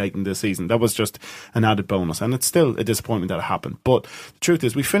very late in the season. That was just an added added bonus, and it's still a disappointment that it happened. But the truth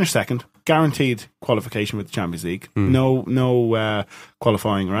is, we finished second, guaranteed qualification with the Champions League. No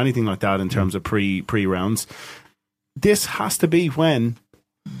qualifying or anything like that in terms of pre rounds. This has to be when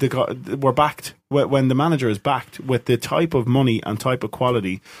we're backed, when the manager is backed with the type of money and type of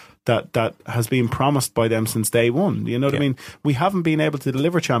quality that has been promised by them since day one. You know what I mean? We haven't been able to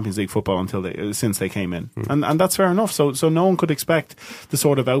deliver Champions League football since they came in, and that's fair enough. So no one could expect the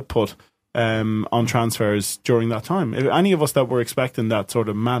sort of output on transfers during that time. If any of us that were expecting that sort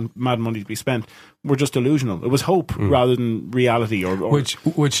of mad money to be spent were just delusional. It was hope rather than reality. Or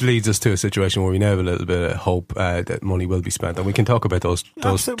which leads us to a situation where we now have a little bit of hope that money will be spent, and we can talk about those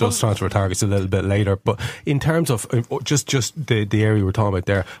transfer targets a little bit later. But in terms of just the area we're talking about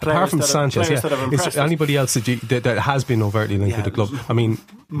there, apart from Sanchez, is there anybody else that has been overtly linked with the club? I mean,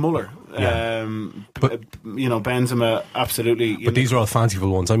 Muller, Benzema, absolutely. But these are all fanciful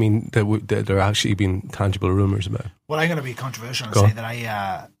ones. I mean, there are actually been tangible rumours about. Well, I'm going to be controversial and say that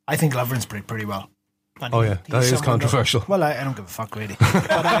I think Lovren's pretty well. And that is controversial. Well, I don't give a fuck really.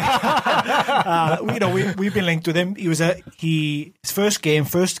 But we've been linked with him. He was his first game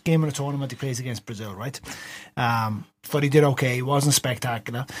in a tournament he plays against Brazil, right? Thought he did okay. He wasn't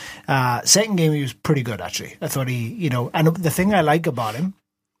spectacular. Second game he was pretty good actually. I thought and the thing I like about him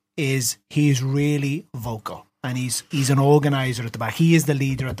is he's really vocal. And he's an organiser at the back. He is the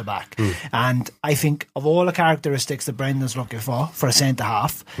leader at the back. And I think of all the characteristics that Brendan's looking for a centre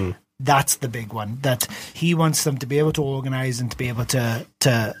half, that's the big one. That he wants them to be able to organise and to be able to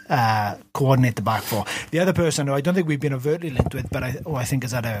coordinate the back four. The other person who I don't think we've been overtly linked with, but I think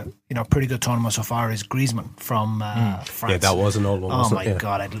has had a pretty good tournament so far is Griezmann from France. Yeah, that was an old one. Oh my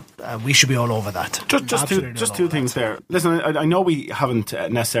God, we should be all over that. Just two things there. Listen, I know we haven't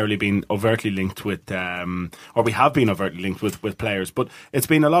necessarily been overtly linked with, or we have been overtly linked with players, but it's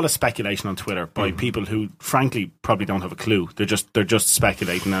been a lot of speculation on Twitter by people who, frankly, probably don't have a clue. They're just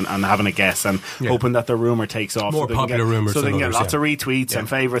speculating and having a guess and hoping that their rumour takes off. More popular rumours, so they can get lots of retweets and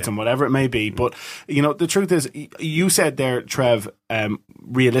favourites and whatever it may be. But the truth is, you said there, Trev,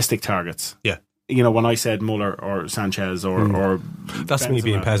 realistic targets. Yeah. When I said Muller or Sanchez or that's Benzema, me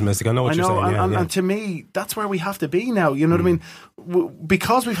being pessimistic. I know what you're saying. And to me, that's where we have to be now. You know what I mean?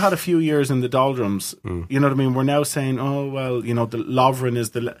 Because we've had a few years in the doldrums. You know what I mean? We're now saying, oh well, the Lovren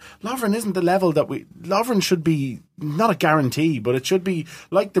is Lovren isn't the level that Lovren should be. Not a guarantee, but it should be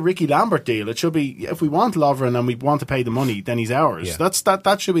like the Ricky Lambert deal. It should be, if we want Lovren and we want to pay the money, then he's ours. Yeah.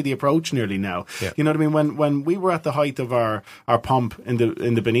 That should be the approach nearly now. Yeah. You know what I mean? When we were at the height of our pomp in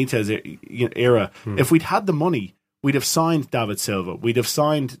the Benitez era, if we'd had the money, we'd have signed David Silva. We'd have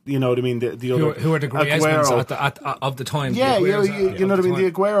signed, the other who are the Griezmanns of the time. Yeah, you know what I mean.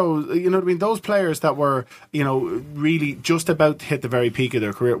 The Aguero, you know what I mean. Those players that were, really just about to hit the very peak of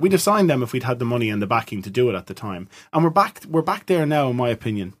their career. We'd have signed them if we'd had the money and the backing to do it at the time. And we're back there now, in my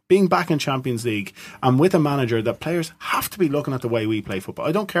opinion. Being back in Champions League and with a manager that players have to be looking at the way we play football.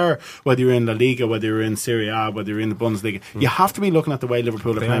 I don't care whether you're in La Liga, whether you're in Serie A, whether you're in the Bundesliga. You have to be looking at the way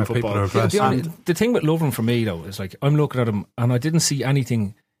Liverpool are playing football. The thing with Lovren for me though is like, I'm looking at him and I didn't see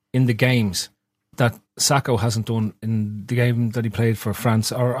anything in the games that Sakho hasn't done in the game that he played for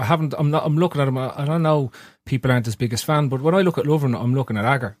France. Or I'm looking at him. I don't know, people aren't his biggest fan, but when I look at Lovren, I'm looking at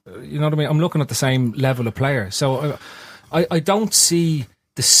Agger. You know what I mean? I'm looking at the same level of player. So I don't see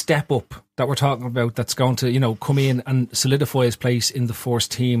the step up that we're talking about that's going to come in and solidify his place in the first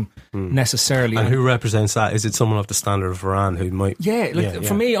team necessarily. And who represents that? Is it someone of the standard of Varane who might?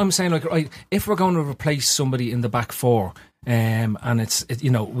 For me, I'm saying if we're going to replace somebody in the back four, and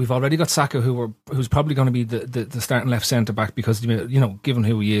we've already got Sakho who's probably going to be the starting left centre back because given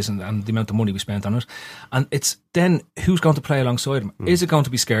who he is and the amount of money we spent on it, and it's then who's going to play alongside him? Is it going to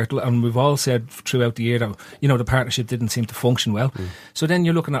be Skrtel? And we've all said throughout the year that the partnership didn't seem to function well. So then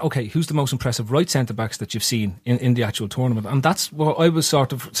you're looking at who's the most impressive right centre backs that you've seen in the actual tournament, and that's what I was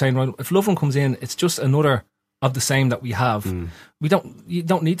sort of saying. Right, if Lovren comes in, it's just another of the same that we have. You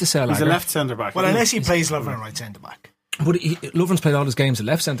don't need to sell. He's a left centre back. Well, unless he plays Lovren right centre back. But Lovren's played all his games at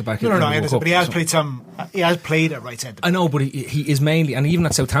left centre back. No, I understand. But he has played some. He has played at right centre back. I know, but he is mainly, and even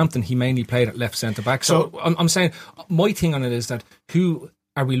at Southampton, he mainly played at left centre back. So I'm saying my thing on it is that who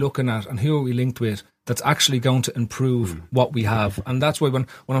are we looking at and who are we linked with that's actually going to improve what we have. And that's why when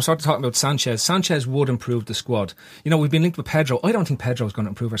I started talking about Sanchez would improve the squad. We've been linked with Pedro. I don't think Pedro is going to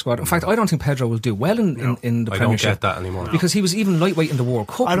improve our squad. In fact, I don't think Pedro will do well in the Premiership. I don't get that anymore. Because he was even lightweight in the World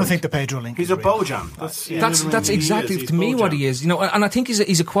Cup. I don't think the Pedro link. He's a Bojan. That's exactly to me what he is. And I think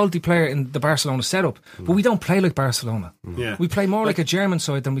he's a quality player in the Barcelona setup. But we don't play like Barcelona. We play more like a German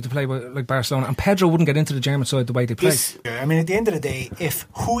side than we play like Barcelona. And Pedro wouldn't get into the German side the way they play. I mean, at the end of the day, if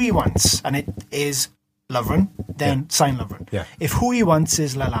who he wants, and it is Lovren, then sign Lovren. Yeah. If who he wants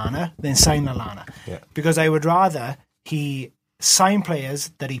is Lallana, then sign Lallana. Yeah. Because I would rather he sign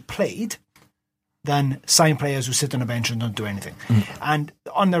players that he played than sign players who sit on a bench and don't do anything. And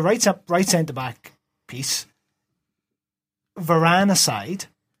on the right centre back piece, Varane aside,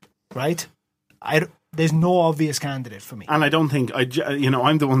 right? There's no obvious candidate for me. And I don't think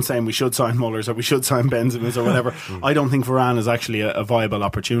I'm the one saying we should sign Mullers or we should sign Benzema's or whatever. I don't think Varane is actually a viable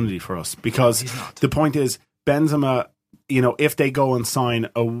opportunity for us, because the point is Benzema, if they go and sign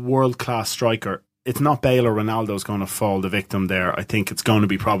a world class striker, it's not Bale or Ronaldo's going to fall the victim there. I think it's going to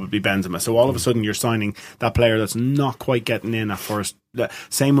be probably Benzema. So all of a sudden you're signing that player that's not quite getting in at first.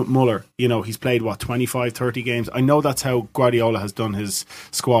 Same with Muller. He's played 25, 30 games. I know that's how Guardiola has done his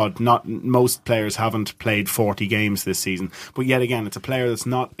squad. Not most players haven't played 40 games this season, but yet again, it's a player that's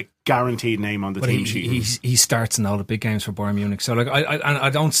not a guaranteed name on the team sheet. He starts in all the big games for Bayern Munich. So I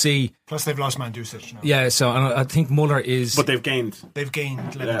don't see. Plus they've lost Mandzukic now. Yeah, so I think Muller is. But they've gained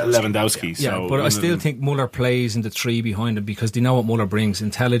Lewandowski. So, yeah, but I still think Muller plays in the three behind him because they know what Muller brings: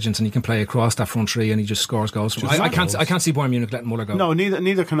 intelligence, and he can play across that front three, and he just scores goals. I can't see Bayern Munich letting Muller go. No,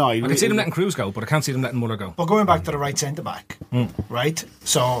 neither can I. I can see them letting Kroos go, but I can't see them letting Muller go. But going back to the right centre back, right?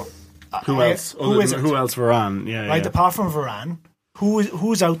 So who else? Who is it? Who else? Varane. Yeah. Right. Apart from Varane,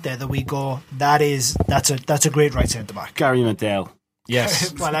 who's out there that we go? That's a great right centre back. Gary Medel.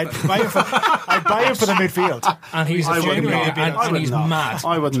 Yes. Well, I'd buy him for the midfield, and he's mad.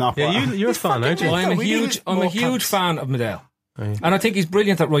 I would not. Yeah, you're a fan, aren't you? I'm a huge fan of Medel. And I think he's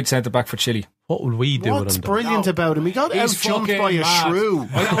brilliant at right centre back for Chile. What would we do with him? What's brilliant about him? He got out-jumped by a shrew.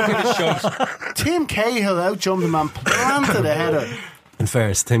 Tim Cahill out-jumped him and planted a header. In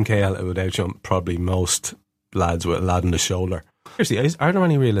fairness, Tim Cahill would out-jump probably most lads with a lad on the shoulder. Seriously, are there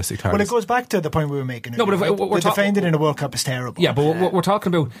any realistic targets? Well, it goes back to the point we were making. No, but the defending in the World Cup is terrible. Yeah, but we're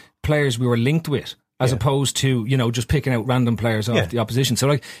talking about players we were linked with, as opposed to just picking out random players off the opposition.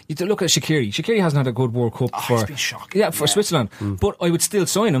 So you look at Shaqiri. Shaqiri hasn't had a good World Cup for Switzerland, but I would still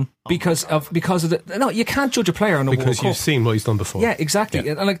sign him because of the. No, you can't judge a player on a World Cup because you've seen what he's done before. Yeah, exactly.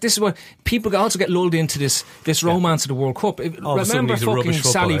 Yeah. And this is what people also get lulled into this romance of the World Cup. Remember fucking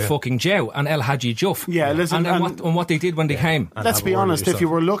Sally fucking Joe and El Hadji Diouf. Yeah, listen, and what they did when they came. Let's be honest. If you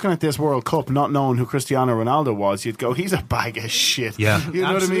were looking at this World Cup not knowing who Cristiano Ronaldo was, you'd go, he's a bag of shit. Yeah, you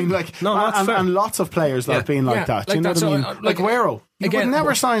know what I mean? Like, no, and lots of players that have been like that. Like you know what I mean? Like Aguero. You would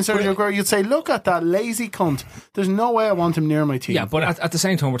never sign Sergio Aguero. You'd say, look at that lazy cunt. There's no way I want him near my team. Yeah, but at the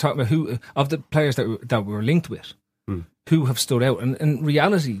same time, we're talking about who of the players that we were linked with, who have stood out, and in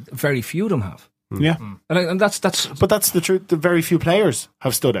reality, very few of them have. Yeah, and that's but that's the truth. The very few players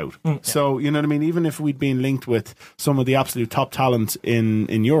have stood out. So you know what I mean. Even if we'd been linked with some of the absolute top talent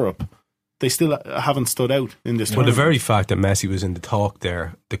in Europe, they still haven't stood out in this tournament. Well, the very fact that Messi was in the talk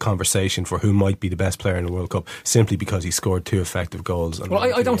there, the conversation for who might be the best player in the World Cup, simply because he scored 2 effective goals.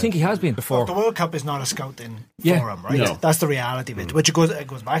 Well, I don't think he has been before. Well, the World Cup is not a scouting forum, right? No. That's the reality of it. Which it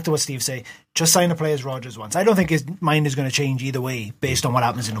goes back to what Steve say. Just sign a player as Rodgers wants. I don't think his mind is going to change either way based on what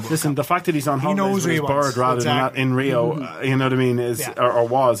happens in the World Cup. Listen, the fact that he's on holidays with his bird rather than in Rio, you know what I mean, is or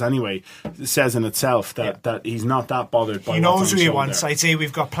was anyway, says in itself that he's not that bothered by. He knows who he wants. I'd say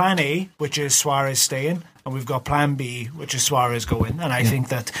we've got Plan A, which is Suarez staying, and we've got Plan B, which is Suarez going. And I think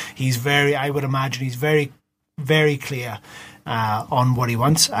that I would imagine he's very, very clear on what he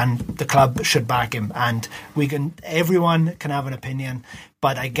wants, and the club should back him. And everyone can have an opinion,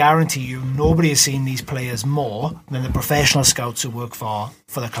 but I guarantee you, nobody has seen these players more than the professional scouts who work for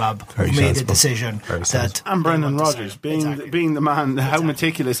the club, who made the decision that. And Brendan Rodgers, being the man, how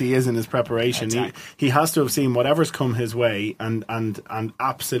meticulous he is in his preparation, he has to have seen whatever's come his way and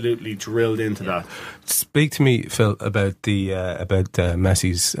absolutely drilled into that. Speak to me, Phil, about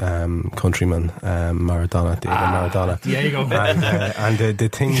Messi's countryman, Maradona, Diego Maradona. There you go. And the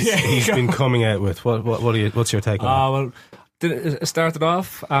things he's been coming out with. What's your take on that? Well, it started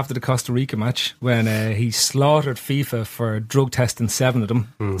off after the Costa Rica match when he slaughtered FIFA for drug testing 7 of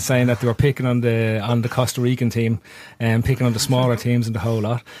them, saying that they were picking on the Costa Rican team and picking on the smaller teams and the whole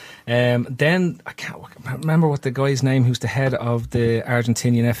lot. Then I can't remember what the guy's name, who's the head of the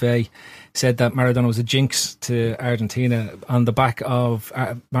Argentinian FA, said that Maradona was a jinx to Argentina on the back of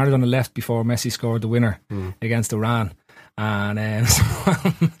Maradona left before Messi scored the winner against Iran. And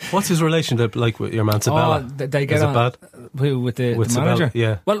what's his relationship like with your man Sabella? They get on bad? With the manager.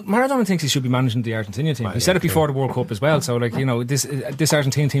 Yeah. Well, Maradona thinks he should be managing the Argentinian team. He said it before the World Cup as well. So, this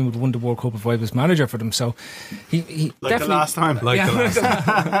Argentinian team would have won the World Cup if I was manager for them. So, he like definitely the last time.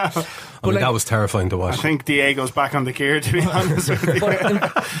 I mean, that was terrifying to watch. I think Diego's back on the gear, to be honest with you.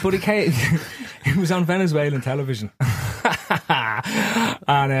 But he was on Venezuelan television.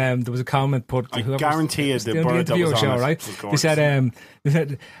 And there was a comment put. I guarantee you the bird that was on show, it right? was They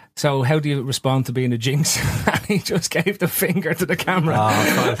said, so how do you respond to being a jinx? And he just gave the finger to the camera. Oh,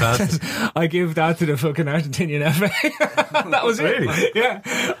 fantastic. I give that to the fucking Argentinian FA. That was really? it.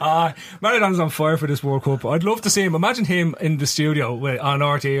 Yeah. Maradona's on fire for this World Cup. I'd love to see him. Imagine him in the studio on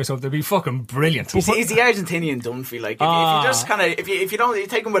RTE or something. It'd be fucking brilliant. He's the Argentinian Dunphy. Like, if you just kind of, if you don't, you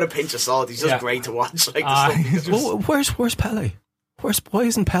take him with a pinch of salt. He's just great to watch. Like, the stuff where's Pele? Why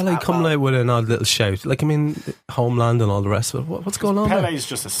isn't Pele coming out with an odd little shout? Like, I mean, homeland and all the rest of it. What's going on there? Pele's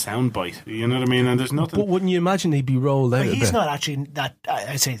just a soundbite, you know what I mean? And there's nothing. But wouldn't you imagine he'd be rolled out? But he's not actually that.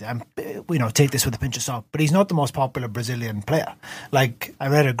 I say, take this with a pinch of salt. But he's not the most popular Brazilian player. Like, I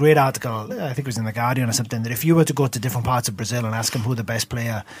read a great article. I think it was in the Guardian or something. That if you were to go to different parts of Brazil and ask him who the best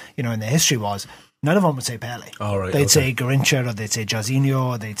player, in the history was, none of them would say Pele. Oh, right, they'd say Garrincha, or they'd say Jairzinho,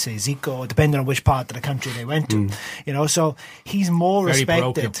 or they'd say Zico, depending on which part of the country they went to. So he's more very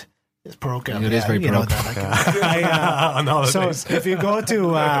respected. parochial. It's parochial. It is very parochial. So if you go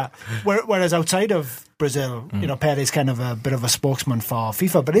to whereas outside of Brazil, Pele's kind of a bit of a spokesman for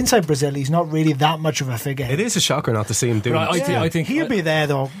FIFA, but inside Brazil, he's not really that much of a figure. It is a shocker not to see him do it. I think he'll be there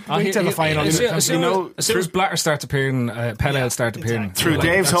though. Wait till the final. As soon as Blatter starts appearing, Pele will start appeaing. Through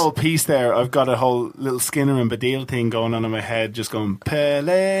Dave's whole piece there, I've got a whole little Skinner and Badil thing going on in my head, just going,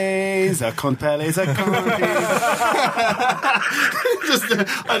 Pele's a cunt, Pele's a cunt.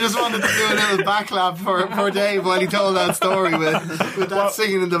 I just wanted to do a little backlap for Dave while he told that story with that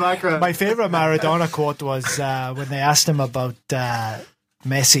singing in the background. My favourite Maradona quote was when they asked him about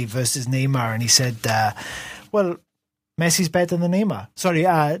Messi versus Neymar, and he said, well, Messi's better than Neymar. Sorry,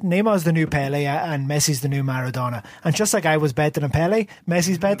 Neymar's the new Pele and Messi's the new Maradona. And just like I was better than Pele,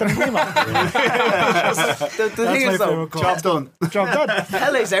 Messi's better than Neymar. the thing is, though, job done.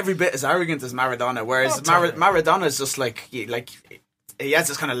 Pele's every bit as arrogant as Maradona, whereas Maradona's just like he has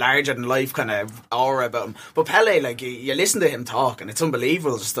this kind of larger than life kind of aura about him. But Pele, like, you listen to him talk, and it's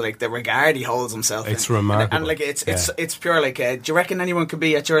unbelievable, just the regard he holds himself in. It's remarkable. And like, it's pure, like, do you reckon anyone could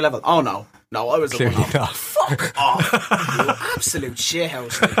be at your level? Oh, no, I was the one. Fuck off, you absolute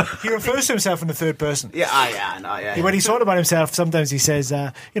shithouse. He refers to himself in the third person. Yeah. When he's thought about himself, sometimes he says,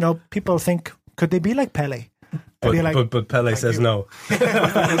 people think, could they be like Pele? But Pele says no.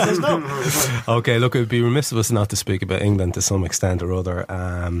 Okay, look, it would be remiss of us not to speak about England to some extent or other.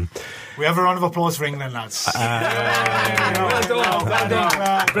 We have a round of applause for England, lads. Well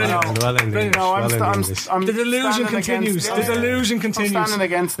done. Brilliant. Well English. The delusion continues. The delusion continues. I'm standing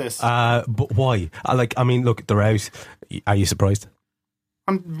against this. But why? Look, they're out. Are you surprised?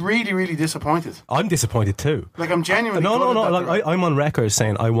 I'm really, really disappointed. I'm disappointed too. Like, I'm genuinely No. Like, I'm on record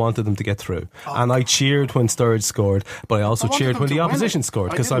saying I wanted them to get through, and I cheered when Sturridge scored, but I also cheered when the opposition scored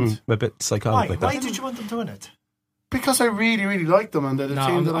because I'm a bit psychotic like that. Why did you want them to win it? Because I really, really like them, and they're the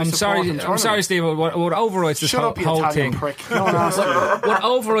team that I support in the I'm sorry, Steve. What overrides this whole thing? Prick. What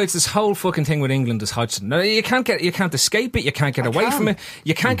overrides this whole fucking thing with England is Hodgson. Now, you can't escape it. You can't get away from it.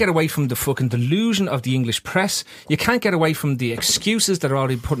 You can't get away from the fucking delusion of the English press. You can't get away from the excuses that are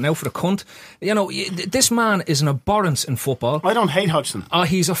already putting out for the cunt. This man is an abhorrence in football. I don't hate Hodgson.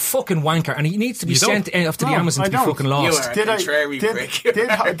 He's a fucking wanker, and he needs to be sent off to the Amazon to be fucking lost. Did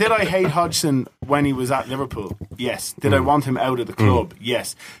I hate Hodgson when he was at Liverpool? Yes. Did I want him out of the club?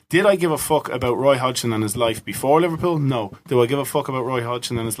 Yes. Did I give a fuck about Roy Hodgson and his life before Liverpool? No. Do I give a fuck about Roy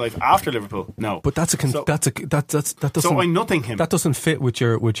Hodgson and his life after Liverpool? No. But that doesn't. So I nothing him. That doesn't fit with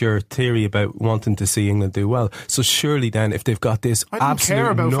your theory about wanting to see England do well. So surely then, if they've got this, I don't care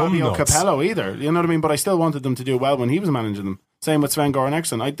about Fabio Capello either. You know what I mean? But I still wanted them to do well when he was managing them. Same with Sven-Goran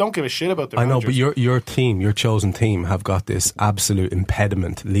Eriksson. I don't give a shit about their managers. I know, but your team, your chosen team, have got this absolute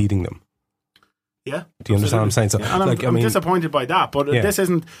impediment leading them. Yeah. Do you understand what I'm saying? So, and I'm disappointed by that, but this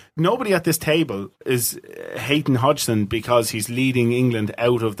isn't. Nobody at this table is hating Hodgson because he's leading England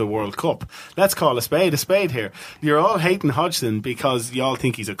out of the World Cup. Let's call a spade here. You're all hating Hodgson because y'all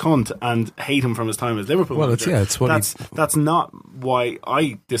think he's a cunt and hate him from his time as Liverpool manager. That's not why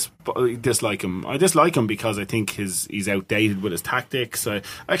I dislike him. I dislike him because I think he's outdated with his tactics. I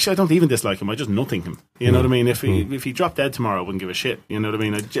don't even dislike him. I just nothing him. You know what I mean? If he dropped dead tomorrow, I wouldn't give a shit. You know what I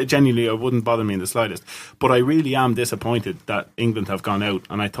mean? Genuinely, it wouldn't bother me in the slightest. But I really am disappointed that England have gone out,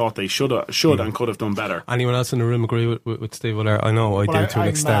 and I thought they should and could have done better. Anyone else in the room agree with Steve O'Leary? I know I do to an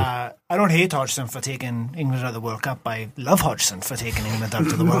extent. I don't hate Hodgson for taking England out of the World Cup. I love Hodgson for taking England out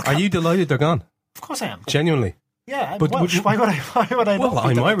of the World Cup. Are you delighted they're gone? Of course I am. Genuinely. Yeah, but why would I? Well,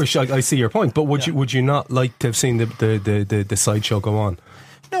 I'm Irish. I see your point, but would you not like to have seen the sideshow go on?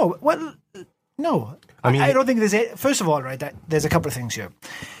 No. Well, no. I don't think there's. First of all, right, there's a couple of things here.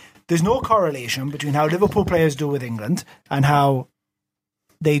 There's no correlation between how Liverpool players do with England and how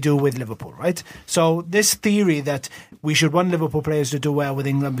they do with Liverpool, right? So this theory that we should want Liverpool players to do well with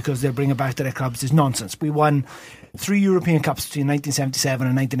England because they'll bring it back to their clubs is nonsense. We won 3 European Cups between 1977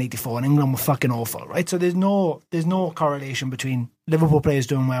 and 1984, and England were fucking awful, right? So there's no correlation between Liverpool players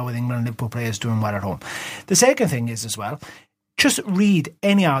doing well with England and Liverpool players doing well at home. The second thing is as well, just read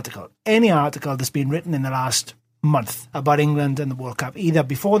any article that's been written in the last month about England and the World Cup, either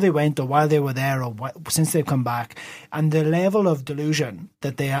before they went or while they were there or since they've come back, and the level of delusion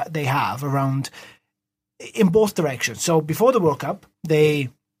that they have around in both directions. So before the World Cup, they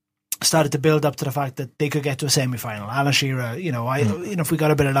started to build up to the fact that they could get to a semi-final. Alan Shearer, if we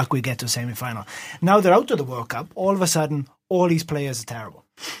got a bit of luck, we'd get to a semi-final. Now they're out of the World Cup. All of a sudden, all these players are terrible.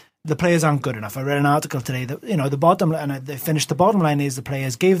 The players aren't good enough. I read an article today that the bottom line is the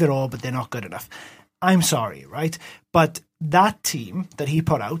players gave their all, but they're not good enough. I'm sorry, right? But that team that he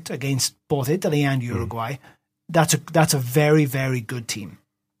put out against both Italy and Uruguay, that's a very, very good team.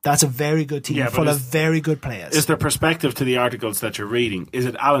 That's a very good team full of very good players. Is there perspective to the articles that you're reading? Is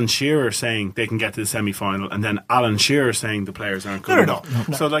it Alan Shearer saying they can get to the semi-final and then Alan Shearer saying the players aren't good enough?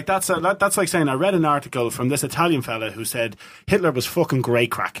 No. So like that's like saying I read an article from this Italian fella who said Hitler was fucking grey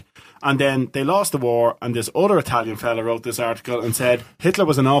crack. And then they lost the war, and this other Italian fella wrote this article and said Hitler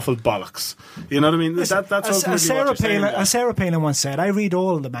was an awful bollocks. You know what I mean? That's ultimately what you're saying. As Sarah Palin once said, I read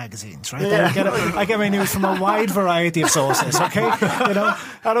all the magazines, right? Yeah. I get my news from a wide variety of sources, okay?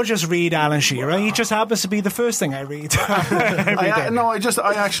 I don't just read Alan Shearer. He just happens to be the first thing I read.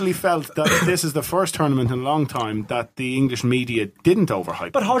 I actually felt that this is the first tournament in a long time that the English media didn't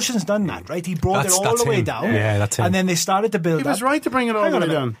overhype. But Hodgson's done that, right? He brought it all the way down. Yeah, that's him. And then they started to build up. He was right to bring it all the way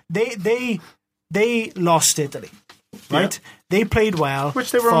down. They lost Italy, right? Yeah. They played well.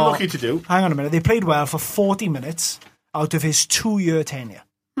 Which they were unlucky to do. Hang on a minute. They played well for 40 minutes out of his 2-year tenure,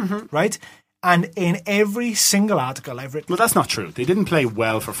 right? And in every single article I've written... Well, that's not true. They didn't play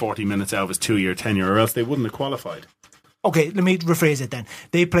well for 40 minutes out of his 2-year tenure, or else they wouldn't have qualified. Okay, let me rephrase it then.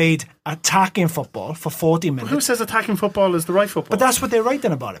 They played attacking football for 40 minutes. Who says attacking football is the right football? But that's what they're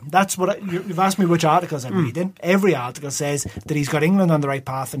writing about him. That's what you've asked me which articles I'm reading. Every article says that he's got England on the right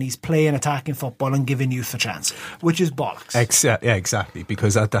path and he's playing attacking football and giving youth a chance, which is bollocks. Exactly,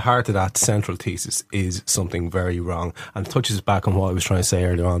 because at the heart of that central thesis is something very wrong, and it touches back on what I was trying to say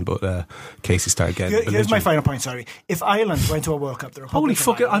earlier on, but Casey started getting... Here's my final point, sorry. If Ireland went to a World Cup... Holy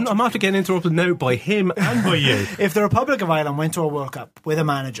fuck, I'm after getting interrupted now by him and by you. If the Republic of Ireland went to a World Cup with a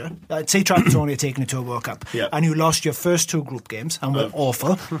manager, say Trapattoni had taken it to a World Cup, and you lost your first 2 group games and were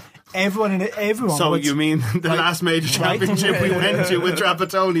awful, everyone So would, you mean the last major championship we went to with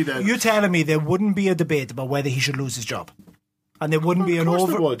Trapattoni then? You're telling me there wouldn't be a debate about whether he should lose his job, and there wouldn't be an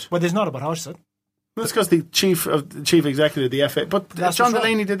over. Well, there's not about Hodgson. That's because the chief executive of the FA, but John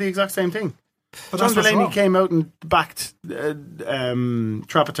Delaney did the exact same thing. But John Delaney came out and backed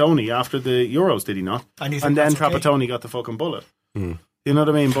Trapattoni after the Euros, did he not? And then Trapattoni got the fucking bullet. You know what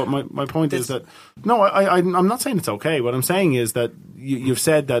I mean? But my point is that no, I'm not saying it's okay. What I'm saying is that you've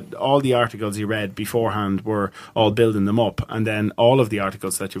said that all the articles you read beforehand were all building them up, and then all of the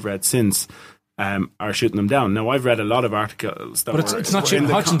articles that you've read since are shooting them down. Now, I've read a lot of articles that it's not shooting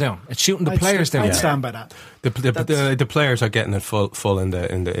Hodgson down. It's shooting the players down. I'd stand by that. The players are getting it full in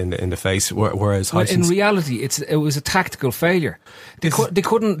the face, whereas Hodgson's... in reality, it was a tactical failure.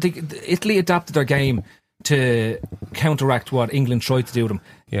 Italy adapted their game to counteract what England tried to do to them.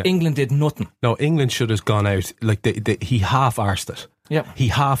 Yeah. England did nothing. No, England should have gone out like he half-arsed it. Yeah. He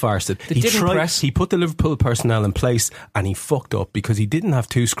half-arsed it. He didn't press. He put the Liverpool personnel in place and he fucked up because he didn't have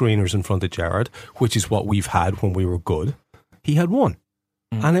 2 screeners in front of Gerrard, which is what we've had when we were good. He had 1.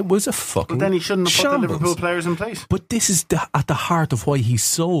 And it was a fucking But then he shouldn't have shambles. put the Liverpool players in place. But this is at the heart of why he's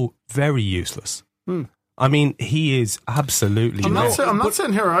so very useless. I mean, he is absolutely... I'm not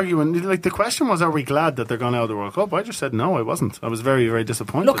sitting here arguing. Like, the question was, are we glad that they're gone out of the World Cup? I just said no, I wasn't. I was very, very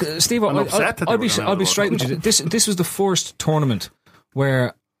disappointed. Look, Steve, I'll be straight with you. This was the first tournament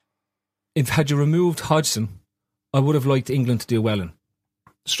where, had you removed Hodgson, I would have liked England to do well in.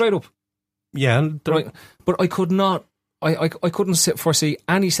 Straight up. Yeah. Right. But I could not... I couldn't foresee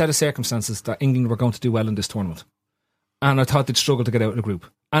any set of circumstances that England were going to do well in this tournament. And I thought they'd struggle to get out of the group.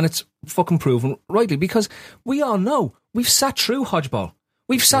 And it's fucking proven rightly, because we all know we've sat through Hodgeball.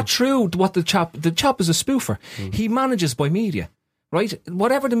 We've sat through what the chap is a spoofer. He manages by media, right?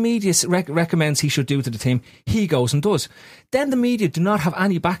 Whatever the media recommends he should do to the team, he goes and does. Then the media do not have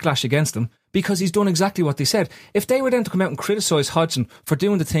any backlash against him because he's done exactly what they said. If they were then to come out and criticise Hodgson for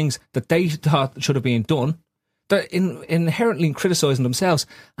doing the things that they thought should have been done, they're inherently criticising themselves,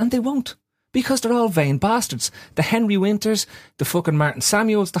 and they won't. Because they're all vain bastards. The Henry Winters, the fucking Martin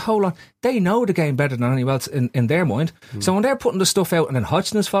Samuels, the whole lot, they know the game better than anyone else in their mind. So when they're putting the stuff out and then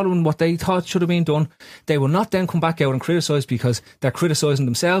Hodgson is following what they thought should have been done, they will not then come back out and criticise because they're criticising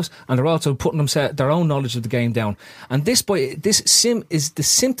themselves and they're also putting their own knowledge of the game down. And this is the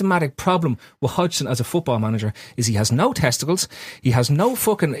symptomatic problem with Hodgson as a football manager is he has no testicles, he has no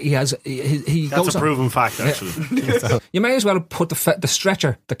fucking, That's goes a proven fact, actually. You may as well put the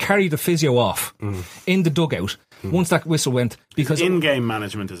stretcher that carried the physio off in the dugout once that whistle went, because His in-game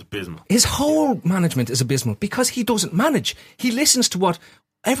management is abysmal. his whole management is abysmal because he doesn't manage. He listens to what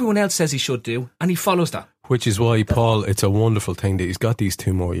everyone else says he should do and he follows that. Which is why, Paul, it's a wonderful thing that he's got these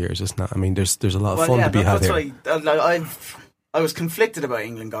 2 more years, isn't it? I mean, there's a lot of fun to be had here. I was conflicted about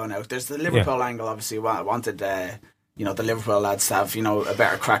England going out. There's the Liverpool angle, obviously. I wanted the Liverpool lads to have a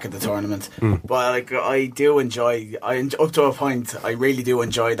better crack at the tournament. But I do enjoy. Up to a point, I really do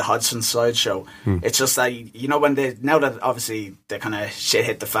enjoy the Hodgson sideshow. It's just that when now that obviously the kind of shit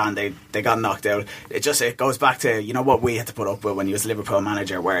hit the fan, they got knocked out. It goes back to what we had to put up with when he was Liverpool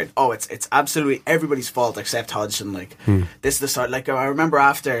manager, where it's absolutely everybody's fault except Hodgson. This is the sort. I remember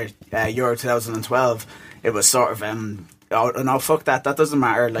after Euro 2012, it was sort of. Oh no! Fuck that. That doesn't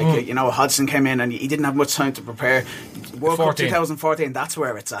matter. Hodgson came in and he didn't have much time to prepare. World Cup 2014. That's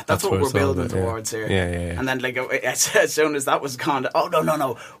where it's at. That's what we're building towards here. Yeah. And then as soon as that was gone,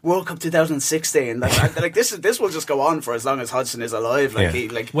 no! World Cup 2016. This will just go on for as long as Hodgson is alive.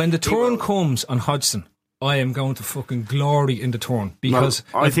 When the turn comes on Hodgson, I am going to fucking glory in the turn because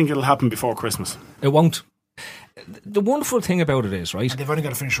I think it'll happen before Christmas. It won't. The wonderful thing about it is, right? They've only got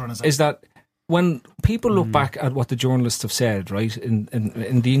to finish running. Is that when people look back at what the journalists have said, right, in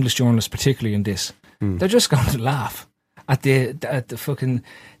the English journalists, particularly in this, they're just going to laugh at the fucking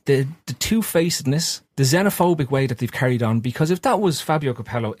the two-facedness, the xenophobic way that they've carried on. Because if that was Fabio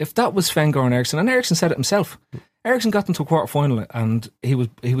Capello, if that was Wenger and Eriksson said it himself. Eriksson got them to a quarter final and he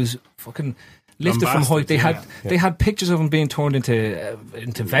was fucking lifted from height. They had pictures of him being turned into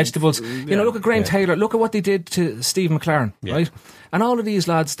vegetables. Look at Graham Taylor. Look at what they did to Steve McLaren, right? And all of these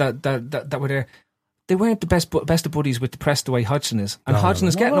lads that were there, they weren't the best of buddies with the press the way Hodgson is. And Hodgson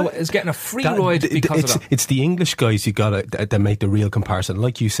is getting a free ride because of that. It's the English guys you got that make the real comparison.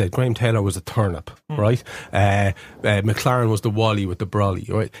 Like you said, Graham Taylor was a turnip, right? McLaren was the Wally with the brolly,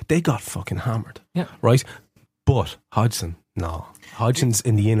 right? They got fucking hammered, right? But Hodgson, no. Hodgson's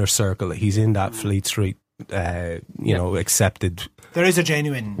in the inner circle. He's in that Fleet Street, accepted. There is a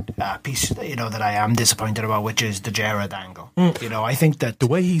genuine piece, that I am disappointed about, which is the Gerrard angle. I think that the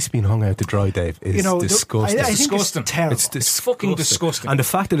way he's been hung out to dry, Dave, is disgusting. I think it's terrible. It's fucking disgusting. And the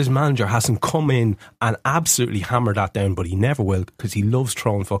fact that his manager hasn't come in and absolutely hammered that down, but he never will because he loves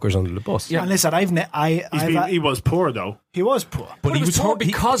throwing fuckers under the bus. Yeah, and listen, he was poor though. He was poor, but he was poor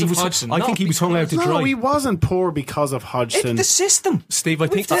because of Hodgson. I think he was hung out to dry. No, he wasn't poor because of Hodgson. It's the system, Steve. I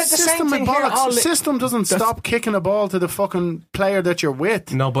think the system doesn't stop kicking a ball to the fucking player that you're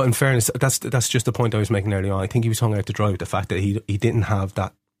with. No, but in fairness, that's just the point I was making earlier on. I think he was hung out to dry with the fact that he didn't have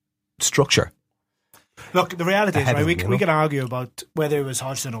that structure. Look, the reality is, right, we can argue about whether it was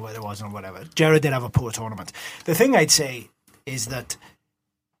Hodgson or whether it wasn't or whatever. Gerrard did have a poor tournament. The thing I'd say is that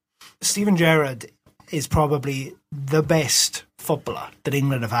Steven Gerrard is probably the best footballer that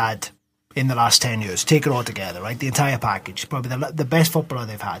England have had in the last 10 years. Take it all together, right? The entire package. Probably the best footballer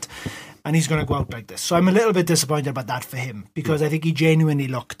they've had. And he's going to go out like this. So I'm a little bit disappointed about that for him because I think he genuinely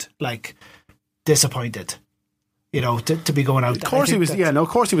looked like disappointed, to be going out. Of course he was. Of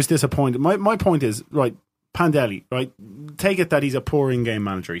course he was disappointed. My point is, right, Pandelli, right? Take it that he's a poor in-game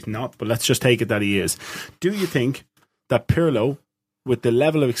manager. He's not, but let's just take it that he is. Do you think that Pirlo, with the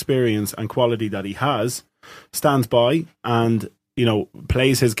level of experience and quality that he has, stands by and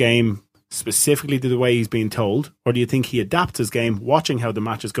plays his game specifically to the way he's being told, or do you think he adapts his game watching how the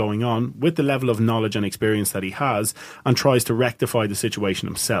match is going on with the level of knowledge and experience that he has and tries to rectify the situation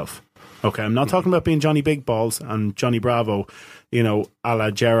himself? Okay, I'm not talking about being Johnny Big Balls and Johnny Bravo, a la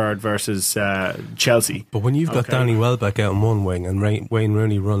Gerrard versus Chelsea. But when you've got Danny Welbeck out in one wing and Wayne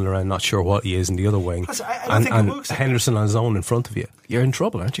Rooney running around not sure what he is in the other wing, and Henderson on his own in front of you, you're in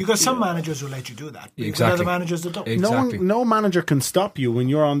trouble, aren't you? Because some managers will let you do that. Exactly. Other managers that don't. Exactly. No manager can stop you when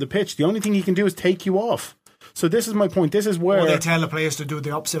you're on the pitch. The only thing he can do is take you off. So this is my point. This is where they tell the players to do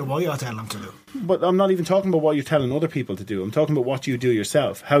the opposite of what you're telling them to do. But I'm not even talking about what you're telling other people to do. I'm talking about what you do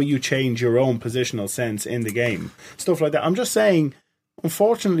yourself, how you change your own positional sense in the game, stuff like that. I'm just saying,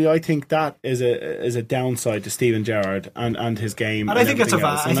 unfortunately, I think that is a downside to Steven Gerrard and his game. And I think that's a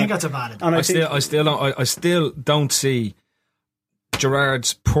valid. And I still don't see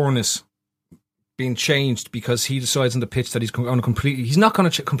Gerrard's poorness being changed because he decides on the pitch that he's not going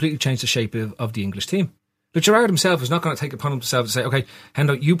to completely change the shape of the English team. But Gerrard himself is not going to take it upon himself to say, okay,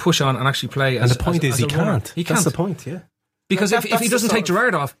 Hendo, you push on and actually play. And the point is, he can't. He can't. That's the point, yeah. Because if he doesn't take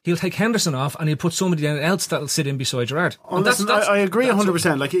Gerrard off, he'll take Henderson off and he'll put somebody else that'll sit in beside Gerrard. I agree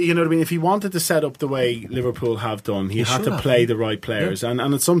 100%. Like, you know what I mean? If he wanted to set up the way Liverpool have done, he had to play the right players. Yeah.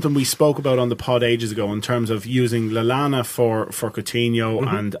 And it's something we spoke about on the pod ages ago in terms of using Lallana for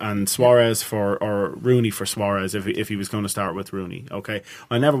Coutinho and Suarez or Rooney for Suarez if he was going to start with Rooney. Okay,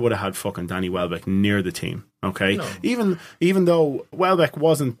 I never would have had fucking Danny Welbeck near the team. Okay, no. Even though Welbeck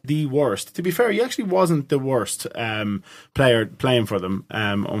wasn't the worst, to be fair, he actually wasn't the worst player playing for them.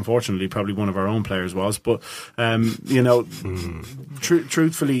 Unfortunately, probably one of our own players was. But you know,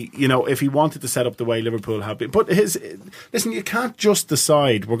 truthfully, you know, if he wanted to set up the way Liverpool have been, but listen, you can't just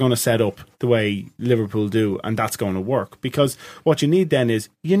decide we're going to set up the way Liverpool do, and that's going to work. Because what you need then is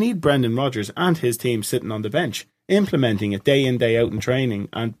you need Brendan Rodgers and his team sitting on the bench, implementing it day in, day out in training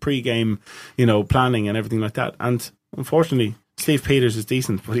and pre-game, you know, planning and everything like that. And unfortunately, Steve Peters is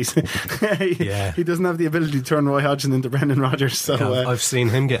decent, but he doesn't have the ability to turn Roy Hodgson into Brendan Rodgers. So I've seen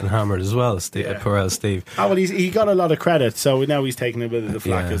him getting hammered as well, poor old Steve. Oh, well, he got a lot of credit, so now he's taking a bit of the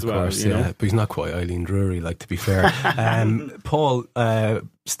flack as well. Course, you know? But he's not quite Eileen Drury, like, to be fair. Paul,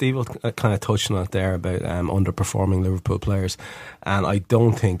 Steve kind of touched on it there about underperforming Liverpool players, and I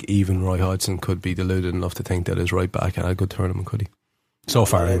don't think even Roy Hodgson could be deluded enough to think that his right back had a good tournament, could he? So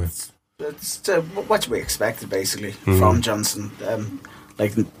far, anyway. It's what we expected basically from Johnson.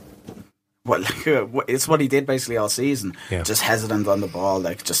 It's what he did basically all season. Yeah. Just hesitant on the ball,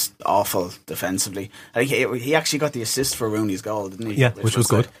 like just awful defensively. I think he actually got the assist for Rooney's goal, didn't he? Yeah, which was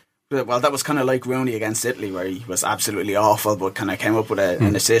good. Well, that was kind of like Rooney against Italy, where he was absolutely awful, but kind of came up with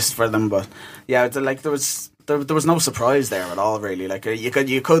an assist for them. But yeah, there was no surprise there at all, really. Like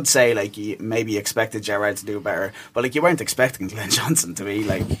you could say like you maybe expected Gerrard to do better, but like you weren't expecting Glenn Johnson to be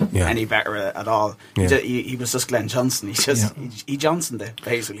like any better at all. Yeah. He was just Glenn Johnson. He Johnsoned it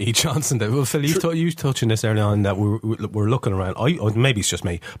basically. He Johnsoned it. Well, Phil, you touching this early on that we're looking around. Maybe it's just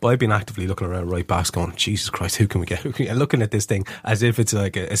me, but I've been actively looking around right backs, going, Jesus Christ, who can we get? Looking at this thing as if it's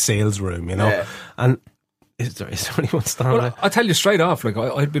like a sales room, you know, and. Is there anyone standing? Well, I'll tell you straight off, like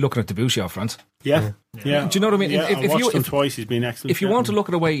I'd be looking at Debussy up front. Yeah. Do you know what I mean? Yeah, I watched him twice. He's been excellent. If you want to look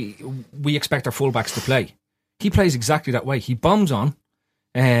at the way we expect our fullbacks to play, he plays exactly that way. He bombs on,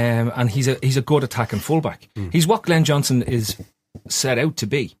 and he's a good attacking fullback. He's what Glenn Johnson is set out to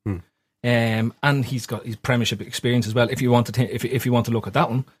be. And he's got his Premiership experience as well. If you want to look at that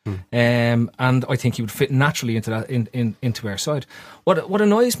one, and I think he would fit naturally into that into our side. What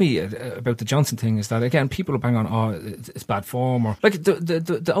annoys me about the Johnson thing is that again people are banging on, it's bad form, or like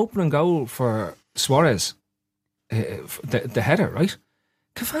the opening goal for Suarez, the header, right?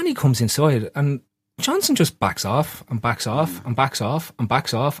 Cavani comes inside and Johnson just backs off and backs off and backs off and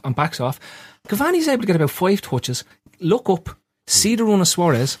backs off and backs off. Cavani's able to get about 5 touches, look up, see the run of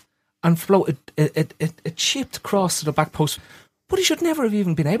Suarez, and float it chipped across to the back post. But he should never have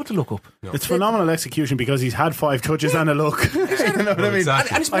even been able to look up. No. It's phenomenal execution because he's had 5 touches and a look. You know what I mean? Exactly.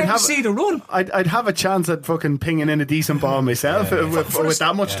 And he's been able to see the run. I'd have a chance at fucking pinging in a decent ball myself with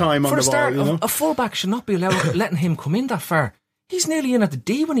that much time on the ball. You know? A fullback should not be allowed letting him come in that far. He's nearly in at the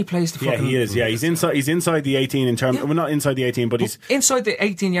D when he plays the fucking... Yeah, he is. Yeah, he's inside the 18 in terms... Yeah. Well, not inside the 18, but he's... Inside the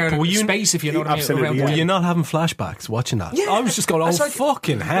 18-yard space, if you know what I mean. Absolutely, yeah. Were you not having flashbacks watching that? Yeah. I was just going,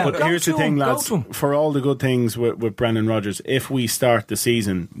 fucking hell. But here's the thing, lads. For all the good things with Brendan Rodgers, if we start the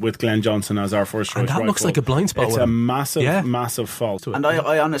season with Glenn Johnson as our first choice... And that looks like a blind spot. It's a massive fault. And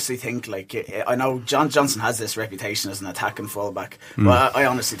I honestly think, like... I know John Johnson has this reputation as an attacking fullback, but I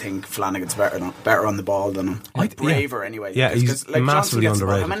honestly think Flanagan's better on the ball than him. Braver, anyway. Yeah, he's massively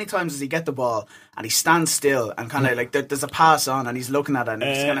underrated. How many times does he get the ball and he stands still and kind of like there's a pass on and he's looking at it and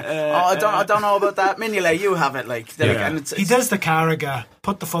he's kind of I don't know about that, Mignolet, you have it, like and he does the Carragher,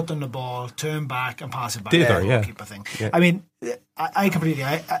 put the foot on the ball, turn back and pass it back. Keeper thing. Yeah. I mean, I completely.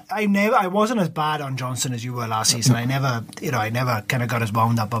 I wasn't as bad on Johnson as you were last season. I never kind of got as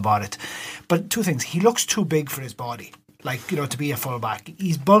wound up about it. But 2 things: he looks too big for his body. Like, to be a fullback.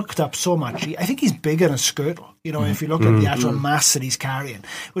 He's bulked up so much. I think he's bigger than Skirtle, if you look at the actual mass that he's carrying,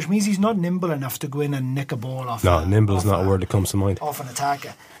 which means he's not nimble enough to go in and nick a ball off. No, nimble is not a word that comes to mind. Off an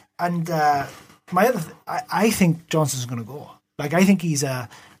attacker. And my other I think Johnson's going to go. Like, I think he's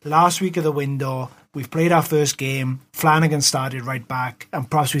last week of the window. We've played our first game. Flanagan started right back,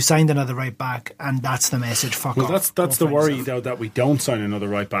 and perhaps we signed another right back, and that's the message. Fuck off. That's the worry, though, that we don't sign another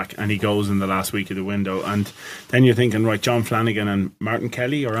right back, and he goes in the last week of the window, and then you're thinking, right, John Flanagan and Martin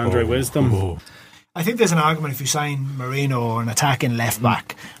Kelly or Andre Wisdom. I think there's an argument if you sign Moreno or an attacking left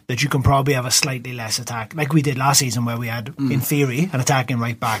back that you can probably have a slightly less attack, like we did last season, where we had, in theory, an attacking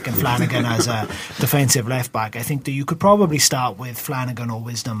right back and Flanagan as a defensive left back. I think that you could probably start with Flanagan or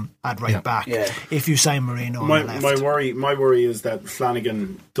Wisdom at right back if you sign Moreno on the left. My worry is that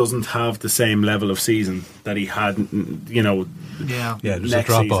Flanagan doesn't have the same level of season that he had, there's a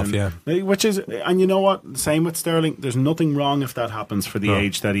drop off, which is, and you know what, same with Sterling. There's nothing wrong if that happens for the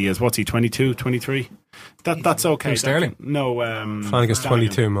age that he is. What's he, 22, 23? That's okay. Sterling? No, Flanagan's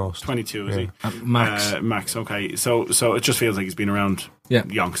 22 most. 22 is he? Max. Max. Okay, so it just feels like he's been around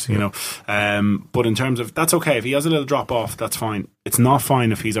yonks, you know. But in terms of, that's okay if he has a little drop off. That's fine. It's not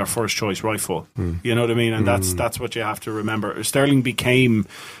fine if he's our first choice right full. You know what I mean? And that's what you have to remember. Sterling became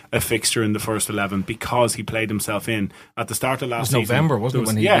a fixture in the first 11 because he played himself in at the start of last season. It was November, wasn't it?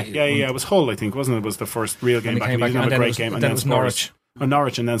 When it was Hull, I think, wasn't it? It was the first real game back. He didn't have a great game, and then it was Norwich. Oh,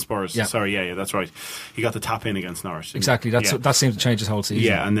 Norwich and then Spurs. Sorry, that's right. He got the tap in against Norwich. Exactly. That seemed to change his whole season.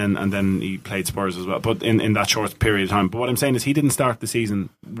 Yeah, and then he played Spurs as well, but in that short period of time. But what I'm saying is, he didn't start the season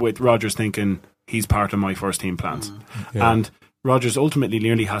with Rodgers thinking he's part of my first team plans, and Rodgers ultimately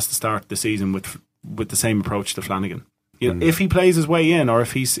nearly has to start the season with the same approach to Flanagan. You know, if he plays his way in, or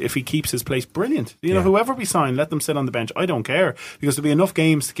if he keeps his place, brilliant. You know, whoever we sign, let them sit on the bench. I don't care, because there'll be enough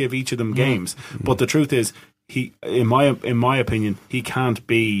games to give each of them games. But the truth is, he, in my opinion, he can't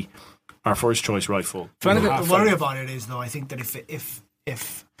be our first choice right full. The worry about it is, though, I think that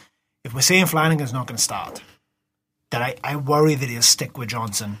if we're saying Flanagan's not going to start, that I worry that he'll stick with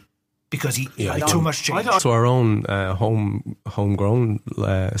Johnson, because he too much change. So our own homegrown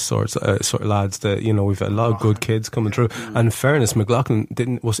sort of lads that, you know, we've had a lot of good kids coming through. And in fairness, McLaughlin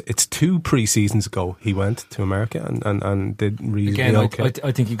it's 2 pre-seasons ago he went to America and did really okay.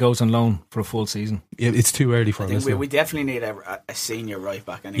 I think he goes on loan for a full season. Yeah, it's too early for him. I think we definitely need a senior right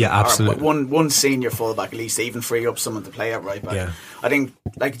back anyway. Yeah, absolutely. One senior full back at least to even free up someone to play at right back. Yeah. I think,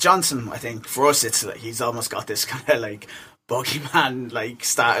 like Johnson, I think for us it's like he's almost got this kind of like bogeyman like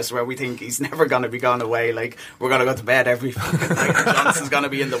status where we think he's never going to be gone away. Like, we're going to go to bed every fucking night. Johnson's going to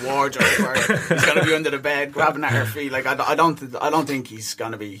be in the wardrobe, or he's going to be under the bed grabbing at her feet. Like, I don't think he's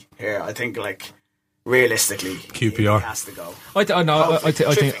going to be here. I think, like, realistically, QPR he has to go.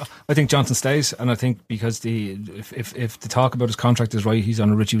 I think Johnson stays, and I think because if the talk about his contract is right, he's on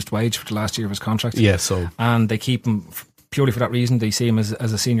a reduced wage for the last year of his contract. Yeah, so and they keep him purely for that reason. They see him as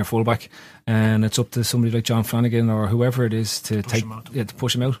a senior fullback, and it's up to somebody like John Flanagan or whoever it is to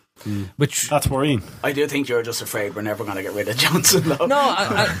push him out. Which that's worrying. I do think you're just afraid we're never going to get rid of Johnson, though. No,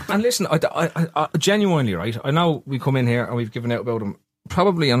 and listen, I genuinely, right, I know we come in here and we've given out about him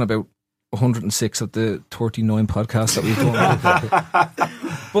probably on about 106 of the 39 podcasts that we've done.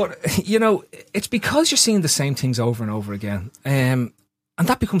 But, you know, it's because you're seeing the same things over and over again. And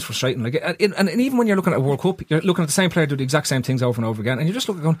that becomes frustrating. Like, and even when you're looking at a World Cup, you're looking at the same player do the exact same things over and over again, and you're just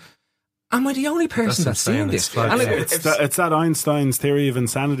looking going, am I the only person that's seeing this? It's that Einstein's theory of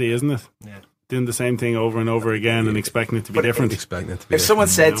insanity, isn't it? Yeah. Doing the same thing over and over again and expecting it to be different. If someone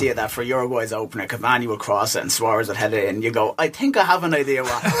said to you that for Uruguay's opener, Cavani would cross it and Suarez would head it in, you go, I think I have an idea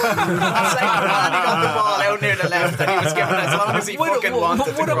what. That's like Cavani got the ball out near the left and he was given as long as he fucking wanted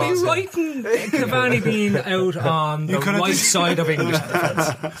to cross it. Would I be writing Cavani being out on the right side of English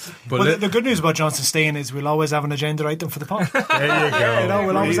defence? Well, the good news about Johnson staying is we'll always have an agenda item for the pod. There you go. You know,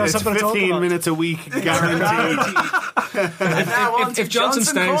 we'll always have something to talk about. 15 minutes a week guaranteed. If Johnson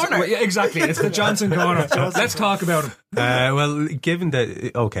stays, exactly, it's the Johnson corner. Let's talk about him. Well, given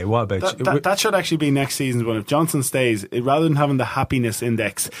that, okay, what about that should actually be next season's one. If Johnson stays, rather than having the happiness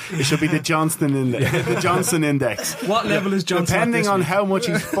index, it should be the Johnson index. What level is Johnson? Depending on how much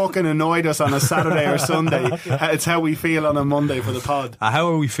he's fucking annoyed us on a Saturday or Sunday, it's how we feel on a Monday for the pod. How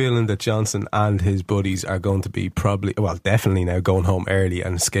are we feeling that Johnson and his buddies are going to be definitely now going home early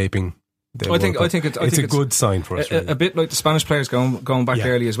and escaping? I think it's a good sign for us. Really. A bit like the Spanish players going back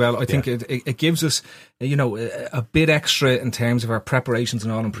early as well. I think it gives us, you know, a bit extra in terms of our preparations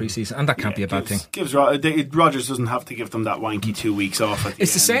and all in pre-season, and that can't be a bad thing. Rodgers doesn't have to give them that wanky 2 weeks off.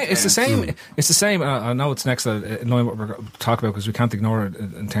 It's the same. I know it's next in line what we're going to talk about because we can't ignore it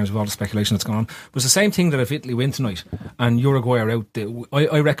in terms of all the speculation that's going on. But it's the same thing that if Italy win tonight and Uruguay are out,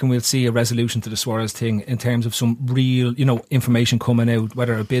 I reckon we'll see a resolution to the Suarez thing in terms of some real, you know, information coming out,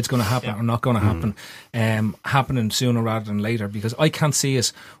 whether a bid's going to happen or not going to happen, happening sooner rather than later, because I can't see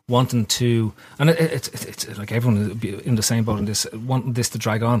us wanting to, and it's like everyone in the same boat in this, wanting this to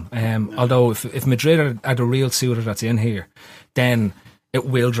drag on. Although if Madrid are the real suitor that's in here, then it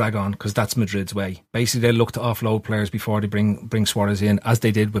will drag on because that's Madrid's way. Basically, they look to offload players before they bring Suarez in, as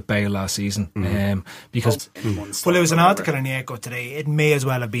they did with Bale last season. Because well, there was an article in the Echo today. It may as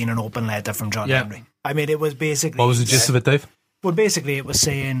well have been an open letter from John Henry. I mean, it was basically. What was the gist of it, Dave? Well, basically, it was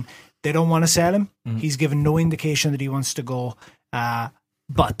saying they don't want to sell him. He's given no indication that he wants to go.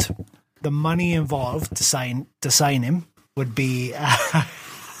 But the money involved to sign him would be.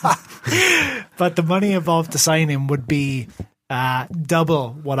 But the money involved to sign him would be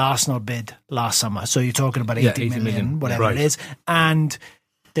double what Arsenal bid last summer. So you're talking about 80 million, whatever it is. And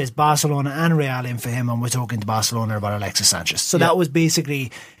there's Barcelona and Real in for him, and we're talking to Barcelona about Alexis Sanchez. So that was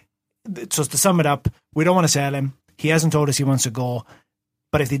basically. So to sum it up, we don't want to sell him. He hasn't told us he wants to go.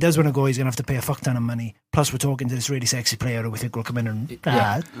 But if he does want to go, he's going to have to pay a fuck ton of money. Plus, we're talking to this really sexy player who we think will come in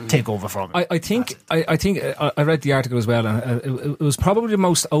and take over from him. I think I read the article as well, and it was probably the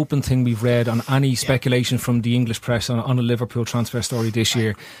most open thing we've read on any speculation from the English press on a Liverpool transfer story this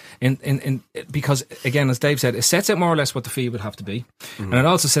year. Because, again, as Dave said, it sets out more or less what the fee would have to be. And it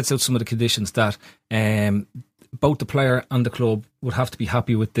also sets out some of the conditions that both the player and the club would have to be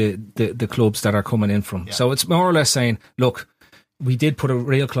happy with the clubs that are coming in from. Yeah. So it's more or less saying, look, we did put a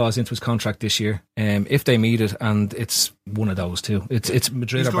real clause into his contract this year. If they meet it, and it's one of those two, it's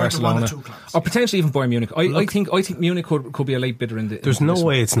Madrid or Barcelona, or potentially even Bayern Munich. I think Munich could be a late bidder in the. There's no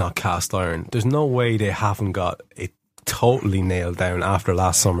way it's not cast iron. There's no way they haven't got it totally nailed down after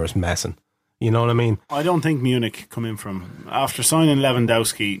last summer's messing. You know what I mean? I don't think Munich come in from after signing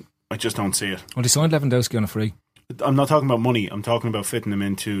Lewandowski. I just don't see it. Well, they signed Lewandowski on a free. I'm not talking about money. I'm talking about fitting him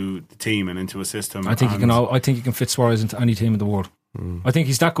into the team and into a system. I think he can fit Suarez into any team in the world. I think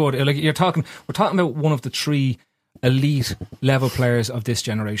he's that good. Like we're talking about one of the three elite level players of this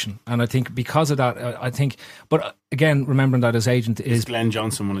generation, and I think because of that, But again, remembering that his agent is Glenn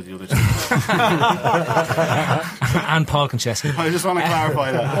Johnson, one of the other two, and Paul Konchesky. I just want to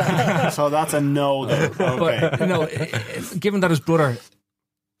clarify that. So that's a no. Though. Okay. But given that his brother,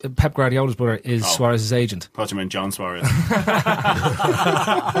 Pep Guardiola's brother, is Suarez's agent. I thought you meant John Suarez.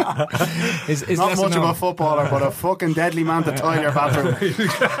 is not much of a footballer, but a fucking deadly man to tile your bathroom.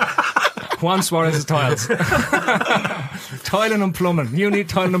 Juan Suarez's tiles. Tiling and plumbing. You need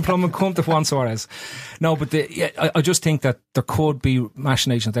tiling and plumbing, come to Juan Suarez. No, but I just think that there could be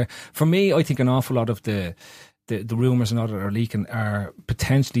machinations there. For me, I think an awful lot of the rumours and all that are leaking are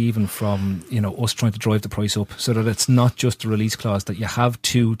potentially even from us trying to drive the price up, so that it's not just a release clause, that you have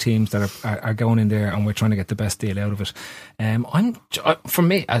two teams that are going in there and we're trying to get the best deal out of it. For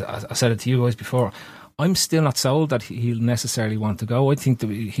me, I said it to you guys before, I'm still not sold that he'll necessarily want to go. I think that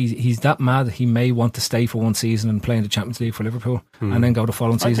he's that mad that he may want to stay for one season and play in the Champions League for Liverpool and then go the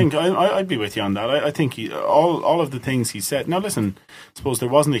following season. I think I'd be with you on that. I think all of the things he said. Now listen, I suppose there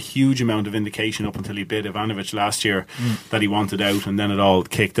wasn't a huge amount of indication up until he bid Ivanovic last year that he wanted out, and then it all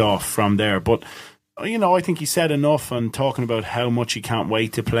kicked off from there. But I think he said enough and talking about how much he can't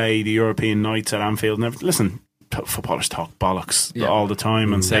wait to play the European nights at Anfield. And listen, footballers talk bollocks all the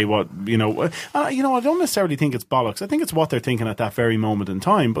time and say what I don't necessarily think it's bollocks. I think it's what they're thinking at that very moment in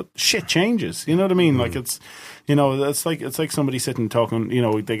time. But shit changes. You know what I mean? Like it's like somebody sitting talking.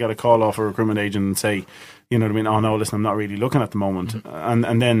 They get a call off a recruitment agent and say, you know what I mean? Oh no, listen, I'm not really looking at the moment.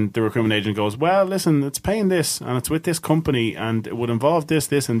 And then the recruitment agent goes, well, listen, it's paying this and it's with this company and it would involve this,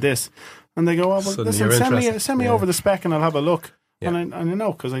 and this. And they go, well, listen, send me over the spec and I'll have a look. Yeah. And I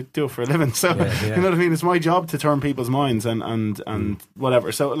know because I do it for a living, so you know what I mean. It's my job to turn people's minds and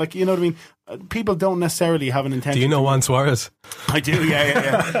whatever. So you know what I mean. People don't necessarily have an intention. Do you know Juan Suarez? I do.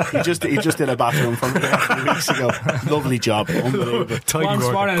 Yeah. He just did a bathroom for me a few weeks ago. Lovely job, unbelievable. Juan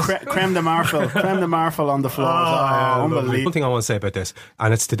Suarez, creme de marfil on the floor. Unbelievable. One thing I want to say about this,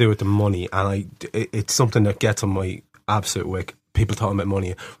 and it's to do with the money, and it's something that gets on my absolute wick. People talking about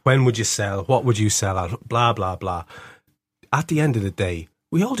money. When would you sell? What would you sell at? Blah blah blah. At the end of the day,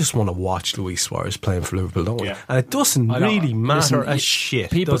 we all just want to watch Luis Suarez playing for Liverpool, don't we? Yeah. And it doesn't really matter a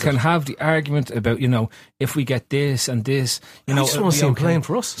shit. People can have the argument about, if we get this and this, I just want to see him playing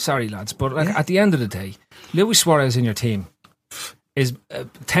for us. Sorry, lads, but at the end of the day, Luis Suarez in your team is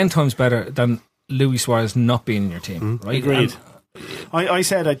 10 times better than Luis Suarez not being in your team, right? Agreed. I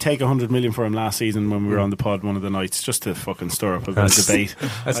said I'd take 100 million for him last season when we were on the pod one of the nights, just to fucking stir up a bit of debate.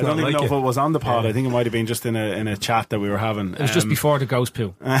 I don't even know if it was on the pod. I think it might have been just in a chat that we were having. It was just before the ghost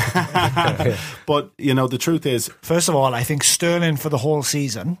poo. But the truth is, first of all, I think Sterling for the whole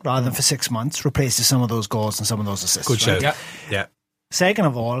season rather than for 6 months replaces some of those goals and some of those assists. Good shout. Yeah. Second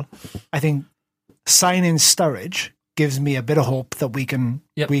of all, I think signing Sturridge gives me a bit of hope that we can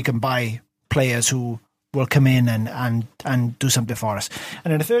buy players who will come in and do something for us.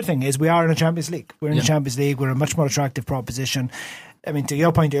 And then the third thing is we are in the Champions League. We're in the Champions League. We're a much more attractive proposition. I mean, to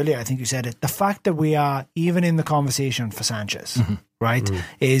your point earlier, I think you said it, the fact that we are even in the conversation for Sanchez, right,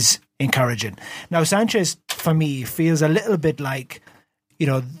 is encouraging. Now, Sanchez, for me, feels a little bit like,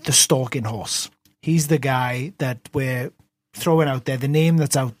 the stalking horse. He's the guy that we're throwing out there, the name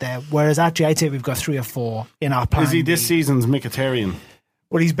that's out there. Whereas actually, I'd say we've got 3 or 4 in our plan. Is he this B. season's Mkhitaryan?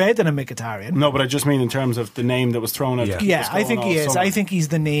 Well, he's better than a Mkhitaryan. No, but I just mean in terms of the name that was thrown out. Yeah, I think he is. I think he's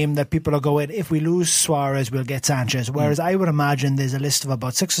the name that people are going, if we lose Suarez, we'll get Sanchez. Whereas I would imagine there's a list of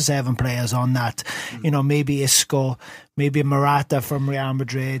about 6 or 7 players on that. You know, maybe Isco, maybe Morata from Real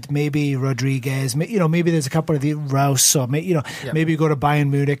Madrid, maybe Rodriguez. You know, maybe there's a couple of the Rouse. Or maybe you go to Bayern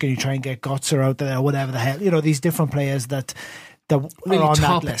Munich and you try and get Götze out there or whatever the hell. You know, these different players that really are on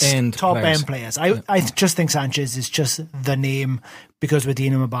top that list. Top end players. I just think Sanchez is just the name because we're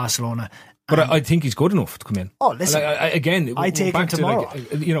dealing with Barcelona. But I think he's good enough to come in. Oh, listen. I take him tomorrow.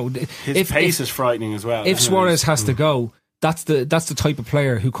 His pace is frightening as well. If Suarez has to go, that's the type of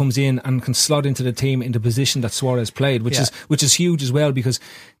player who comes in and can slot into the team in the position that Suarez played, which is huge as well, because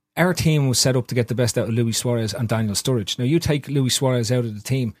our team was set up to get the best out of Luis Suarez and Daniel Sturridge. Now you take Luis Suarez out of the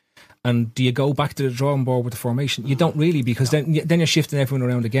team, and do you go back to the drawing board with the formation? You don't really, because then you're shifting everyone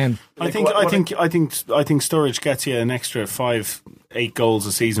around again. I think Sturridge gets you an extra 5-8 goals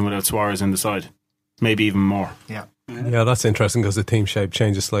a season without Suarez in the side, maybe even more. Yeah, that's interesting because the team shape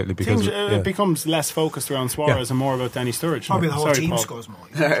changes slightly because it becomes less focused around Suarez and more about Danny Sturridge. Probably the whole team scores more.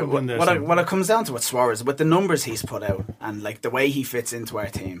 What it comes down to with Suarez, with the numbers he's put out and like the way he fits into our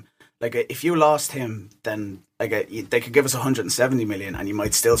team. Like, if you lost him, then they could give us 170 million, and you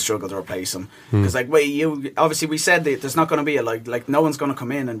might still struggle to replace him. Because obviously we said that there's not going to be like no one's going to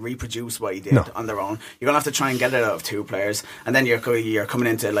come in and reproduce what he did on their own. You're going to have to try and get it out of 2 players, and then you're coming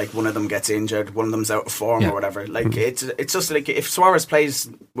into like one of them gets injured, one of them's out of form or whatever. Like it's just like if Suarez plays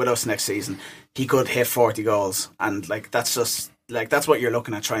with us next season, he could hit 40 goals, and like that's just. Like, that's what you're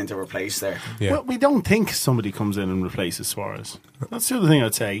looking at trying to replace there. Yeah. Well, we don't think somebody comes in and replaces Suarez. That's the other thing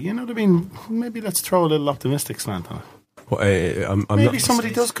I'd say. You know what I mean? Maybe let's throw a little optimistic slant on it. Well, maybe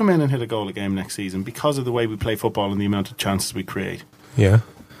somebody does come in and hit a goal a game next season because of the way we play football and the amount of chances we create. Yeah.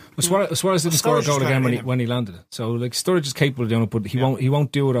 Well, Suarez didn't score a goal again when he landed it. So like Sturridge is capable of doing it, but he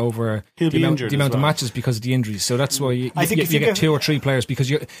won't do it over the amount of matches because of the injuries. So that's why you get 2 or 3 players, because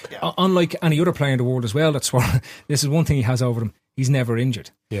you're unlike any other player in the world as well. That's why this is one thing he has over him. He's never injured.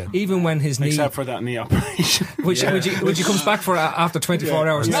 Yeah. Even when his knee, except for that knee operation, which he comes back for after 24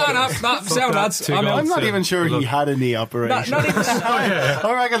 hours. No, sound lads. I'm not even sure he had a knee operation. Not even.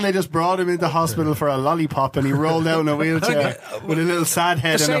 I reckon they just brought him into hospital for a lollipop, and he rolled out in a wheelchair with a little sad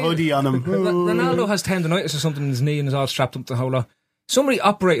head and a hoodie on him. Ronaldo has tendonitis or something in his knee and is all strapped up the whole lot. Somebody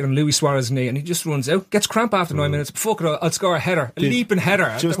operated on Luis Suarez's knee and he just runs out, gets cramp after 9 minutes. Fuck it, I'll score a header, a leaping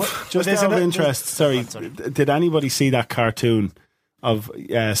header. Just out of interest, sorry, did anybody see that cartoon of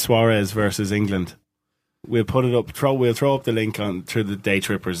Suarez versus England? We'll put it up. We'll throw up the link on through the Day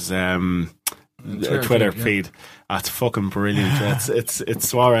Trippers Twitter feed. That's fucking brilliant. It's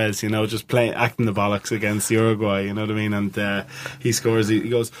Suarez, you know, just acting the bollocks against Uruguay. You know what I mean? And he scores. He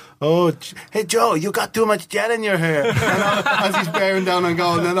goes, "Oh, hey Joe, you got too much gel in your hair." And as he's bearing down on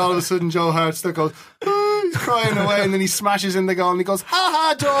goal, and then all of a sudden Joe Hart still goes, oh, he's crying away, and then he smashes in the goal, and he goes,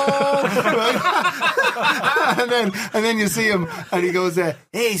 "Ha ha, Joe!" and then you see him, and he goes,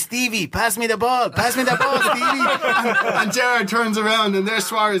 "Hey Stevie, pass me the ball, Stevie." And Gerrard turns around, and there's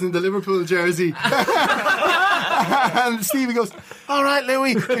Suarez in the Liverpool jersey. And Stevie goes, "All right,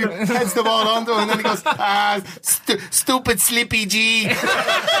 Louis." He heads the ball onto him, and then he goes, "Stupid Slippy G."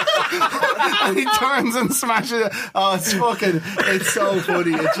 And he turns and smashes it. Oh, it's so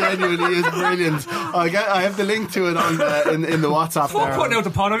funny. It genuinely is brilliant. I have the link to it on in the WhatsApp. Fuck putting out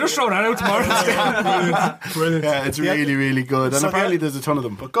the pod, I'll just throw that out tomorrow. Brilliant. Yeah, it's really, really good. And apparently there's a ton of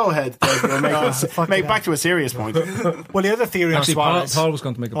them. But go ahead, Dave, make back to a serious point. Well, the other theory on Suarez... Paul was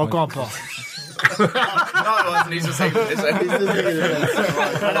going to make a point. Oh, go on, Paul. No, it wasn't. He's just saying this.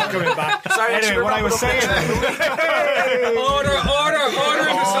 I'm not coming back. Sorry, anyway, what I was saying. Order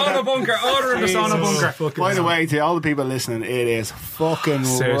in the sauna bunker. Order in the sauna bunker. By the way, to all the people listening, it is fucking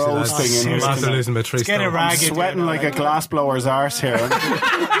roasting in here. After losing by 3 Get it ragged. I'm sweating like a glassblower's arse here.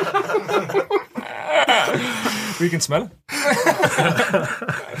 We can smell it.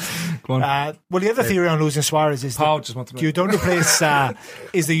 Go on. Well, the other theory on losing Suarez is you don't replace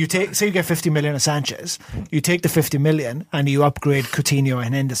is that you take, say you get 50 million of Sanchez, you take the 50 million and you upgrade Coutinho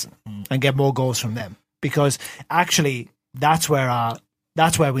and Henderson and get more goals from them, because actually that's where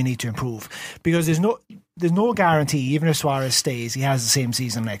we need to improve, because there's no guarantee, even if Suarez stays, he has the same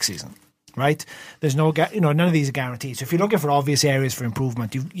season next season. Right? There's none of these are guaranteed. So if you're looking for obvious areas for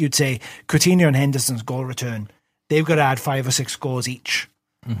improvement, you'd say Coutinho and Henderson's goal return, they've got to add 5 or 6 goals each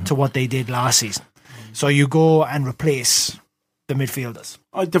to what they did last season. So you go and replace the midfielders.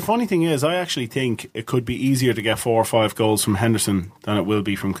 The funny thing is, I actually think it could be easier to get 4 or 5 goals from Henderson than it will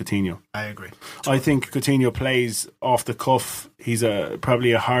be from Coutinho. I agree. I think Coutinho plays off the cuff. He's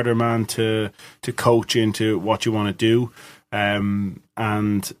probably a harder man to coach into what you want to do. And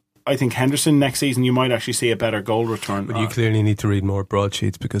I think Henderson next season you might actually see a better goal return. But you clearly need to read more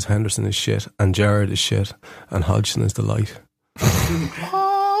broadsheets because Henderson is shit and Gerrard is shit and Hodgson is the light.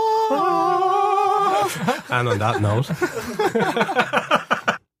 And on that note,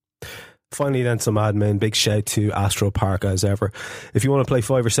 finally then some admin. Big shout to Astro Park as ever. If you want to play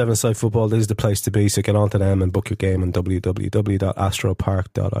 5 or 7-side football, this is the place to be, so get onto them and book your game on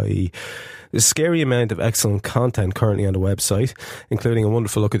www.astropark.ie. There's a scary amount of excellent content currently on the website, including a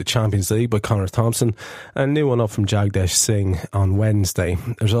wonderful look at the Champions League by Connor Thompson and a new one up from Jagdesh Singh on Wednesday.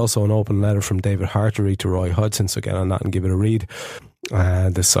 There's also an open letter from David Hartery to Roy Hudson, so get on that and give it a read.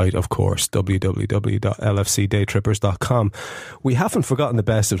 The site, of course, www.lfcdaytrippers.com. We haven't forgotten the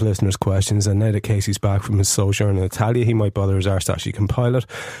best of listeners' questions, and now that Casey's back from his sojourn in Italia, he might bother his arse to actually compile it.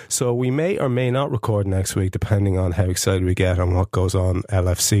 So we may or may not record next week, depending on how excited we get on what goes on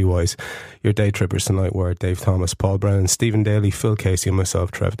LFC-wise. Your day trippers tonight were Dave Thomas, Paul Brennan, Stephen Daly, Phil Casey, and myself,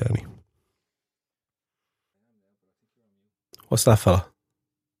 Trev Downey. What's that, fella?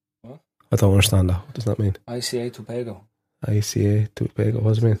 What? I don't understand that. What does that mean? ICA Tobago. ICA Tobago, what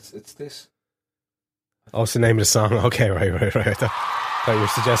does it mean? It's this. Oh, it's the name of the song. Okay, right. I thought you were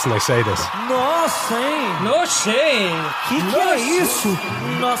suggesting I say this. No sei. Que é isso?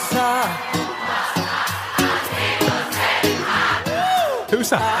 Nossa.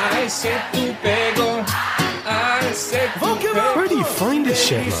 Who's that? I said Tobago. I said Tobago. Where do you find this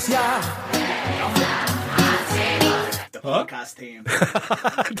shit, man? The podcast team.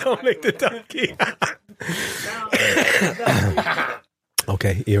 Don't make the donkey.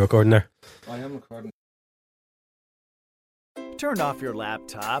 Okay, are you recording there? I am recording. Turn off your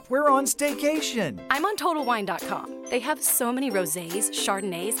laptop. We're on staycation. I'm on TotalWine.com. They have so many rosés,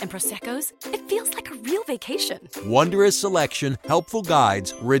 Chardonnays, and Prosecco's. It feels like a real vacation. Wondrous selection, helpful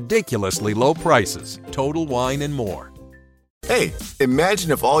guides, ridiculously low prices. Total Wine and more. Hey,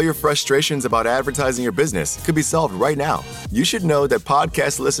 imagine if all your frustrations about advertising your business could be solved right now. You should know that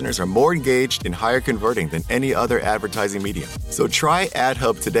podcast listeners are more engaged and higher converting than any other advertising medium. So try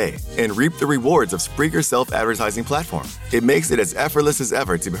AdHub today and reap the rewards of Spreaker's self-advertising platform. It makes it as effortless as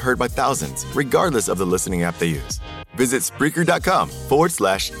ever to be heard by thousands, regardless of the listening app they use. Visit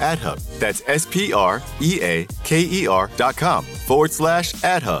Spreaker.com/AdHub. That's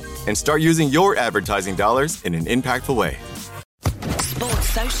SPREAKER.com/AdHub and start using your advertising dollars in an impactful way. Sports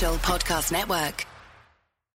Social Podcast Network.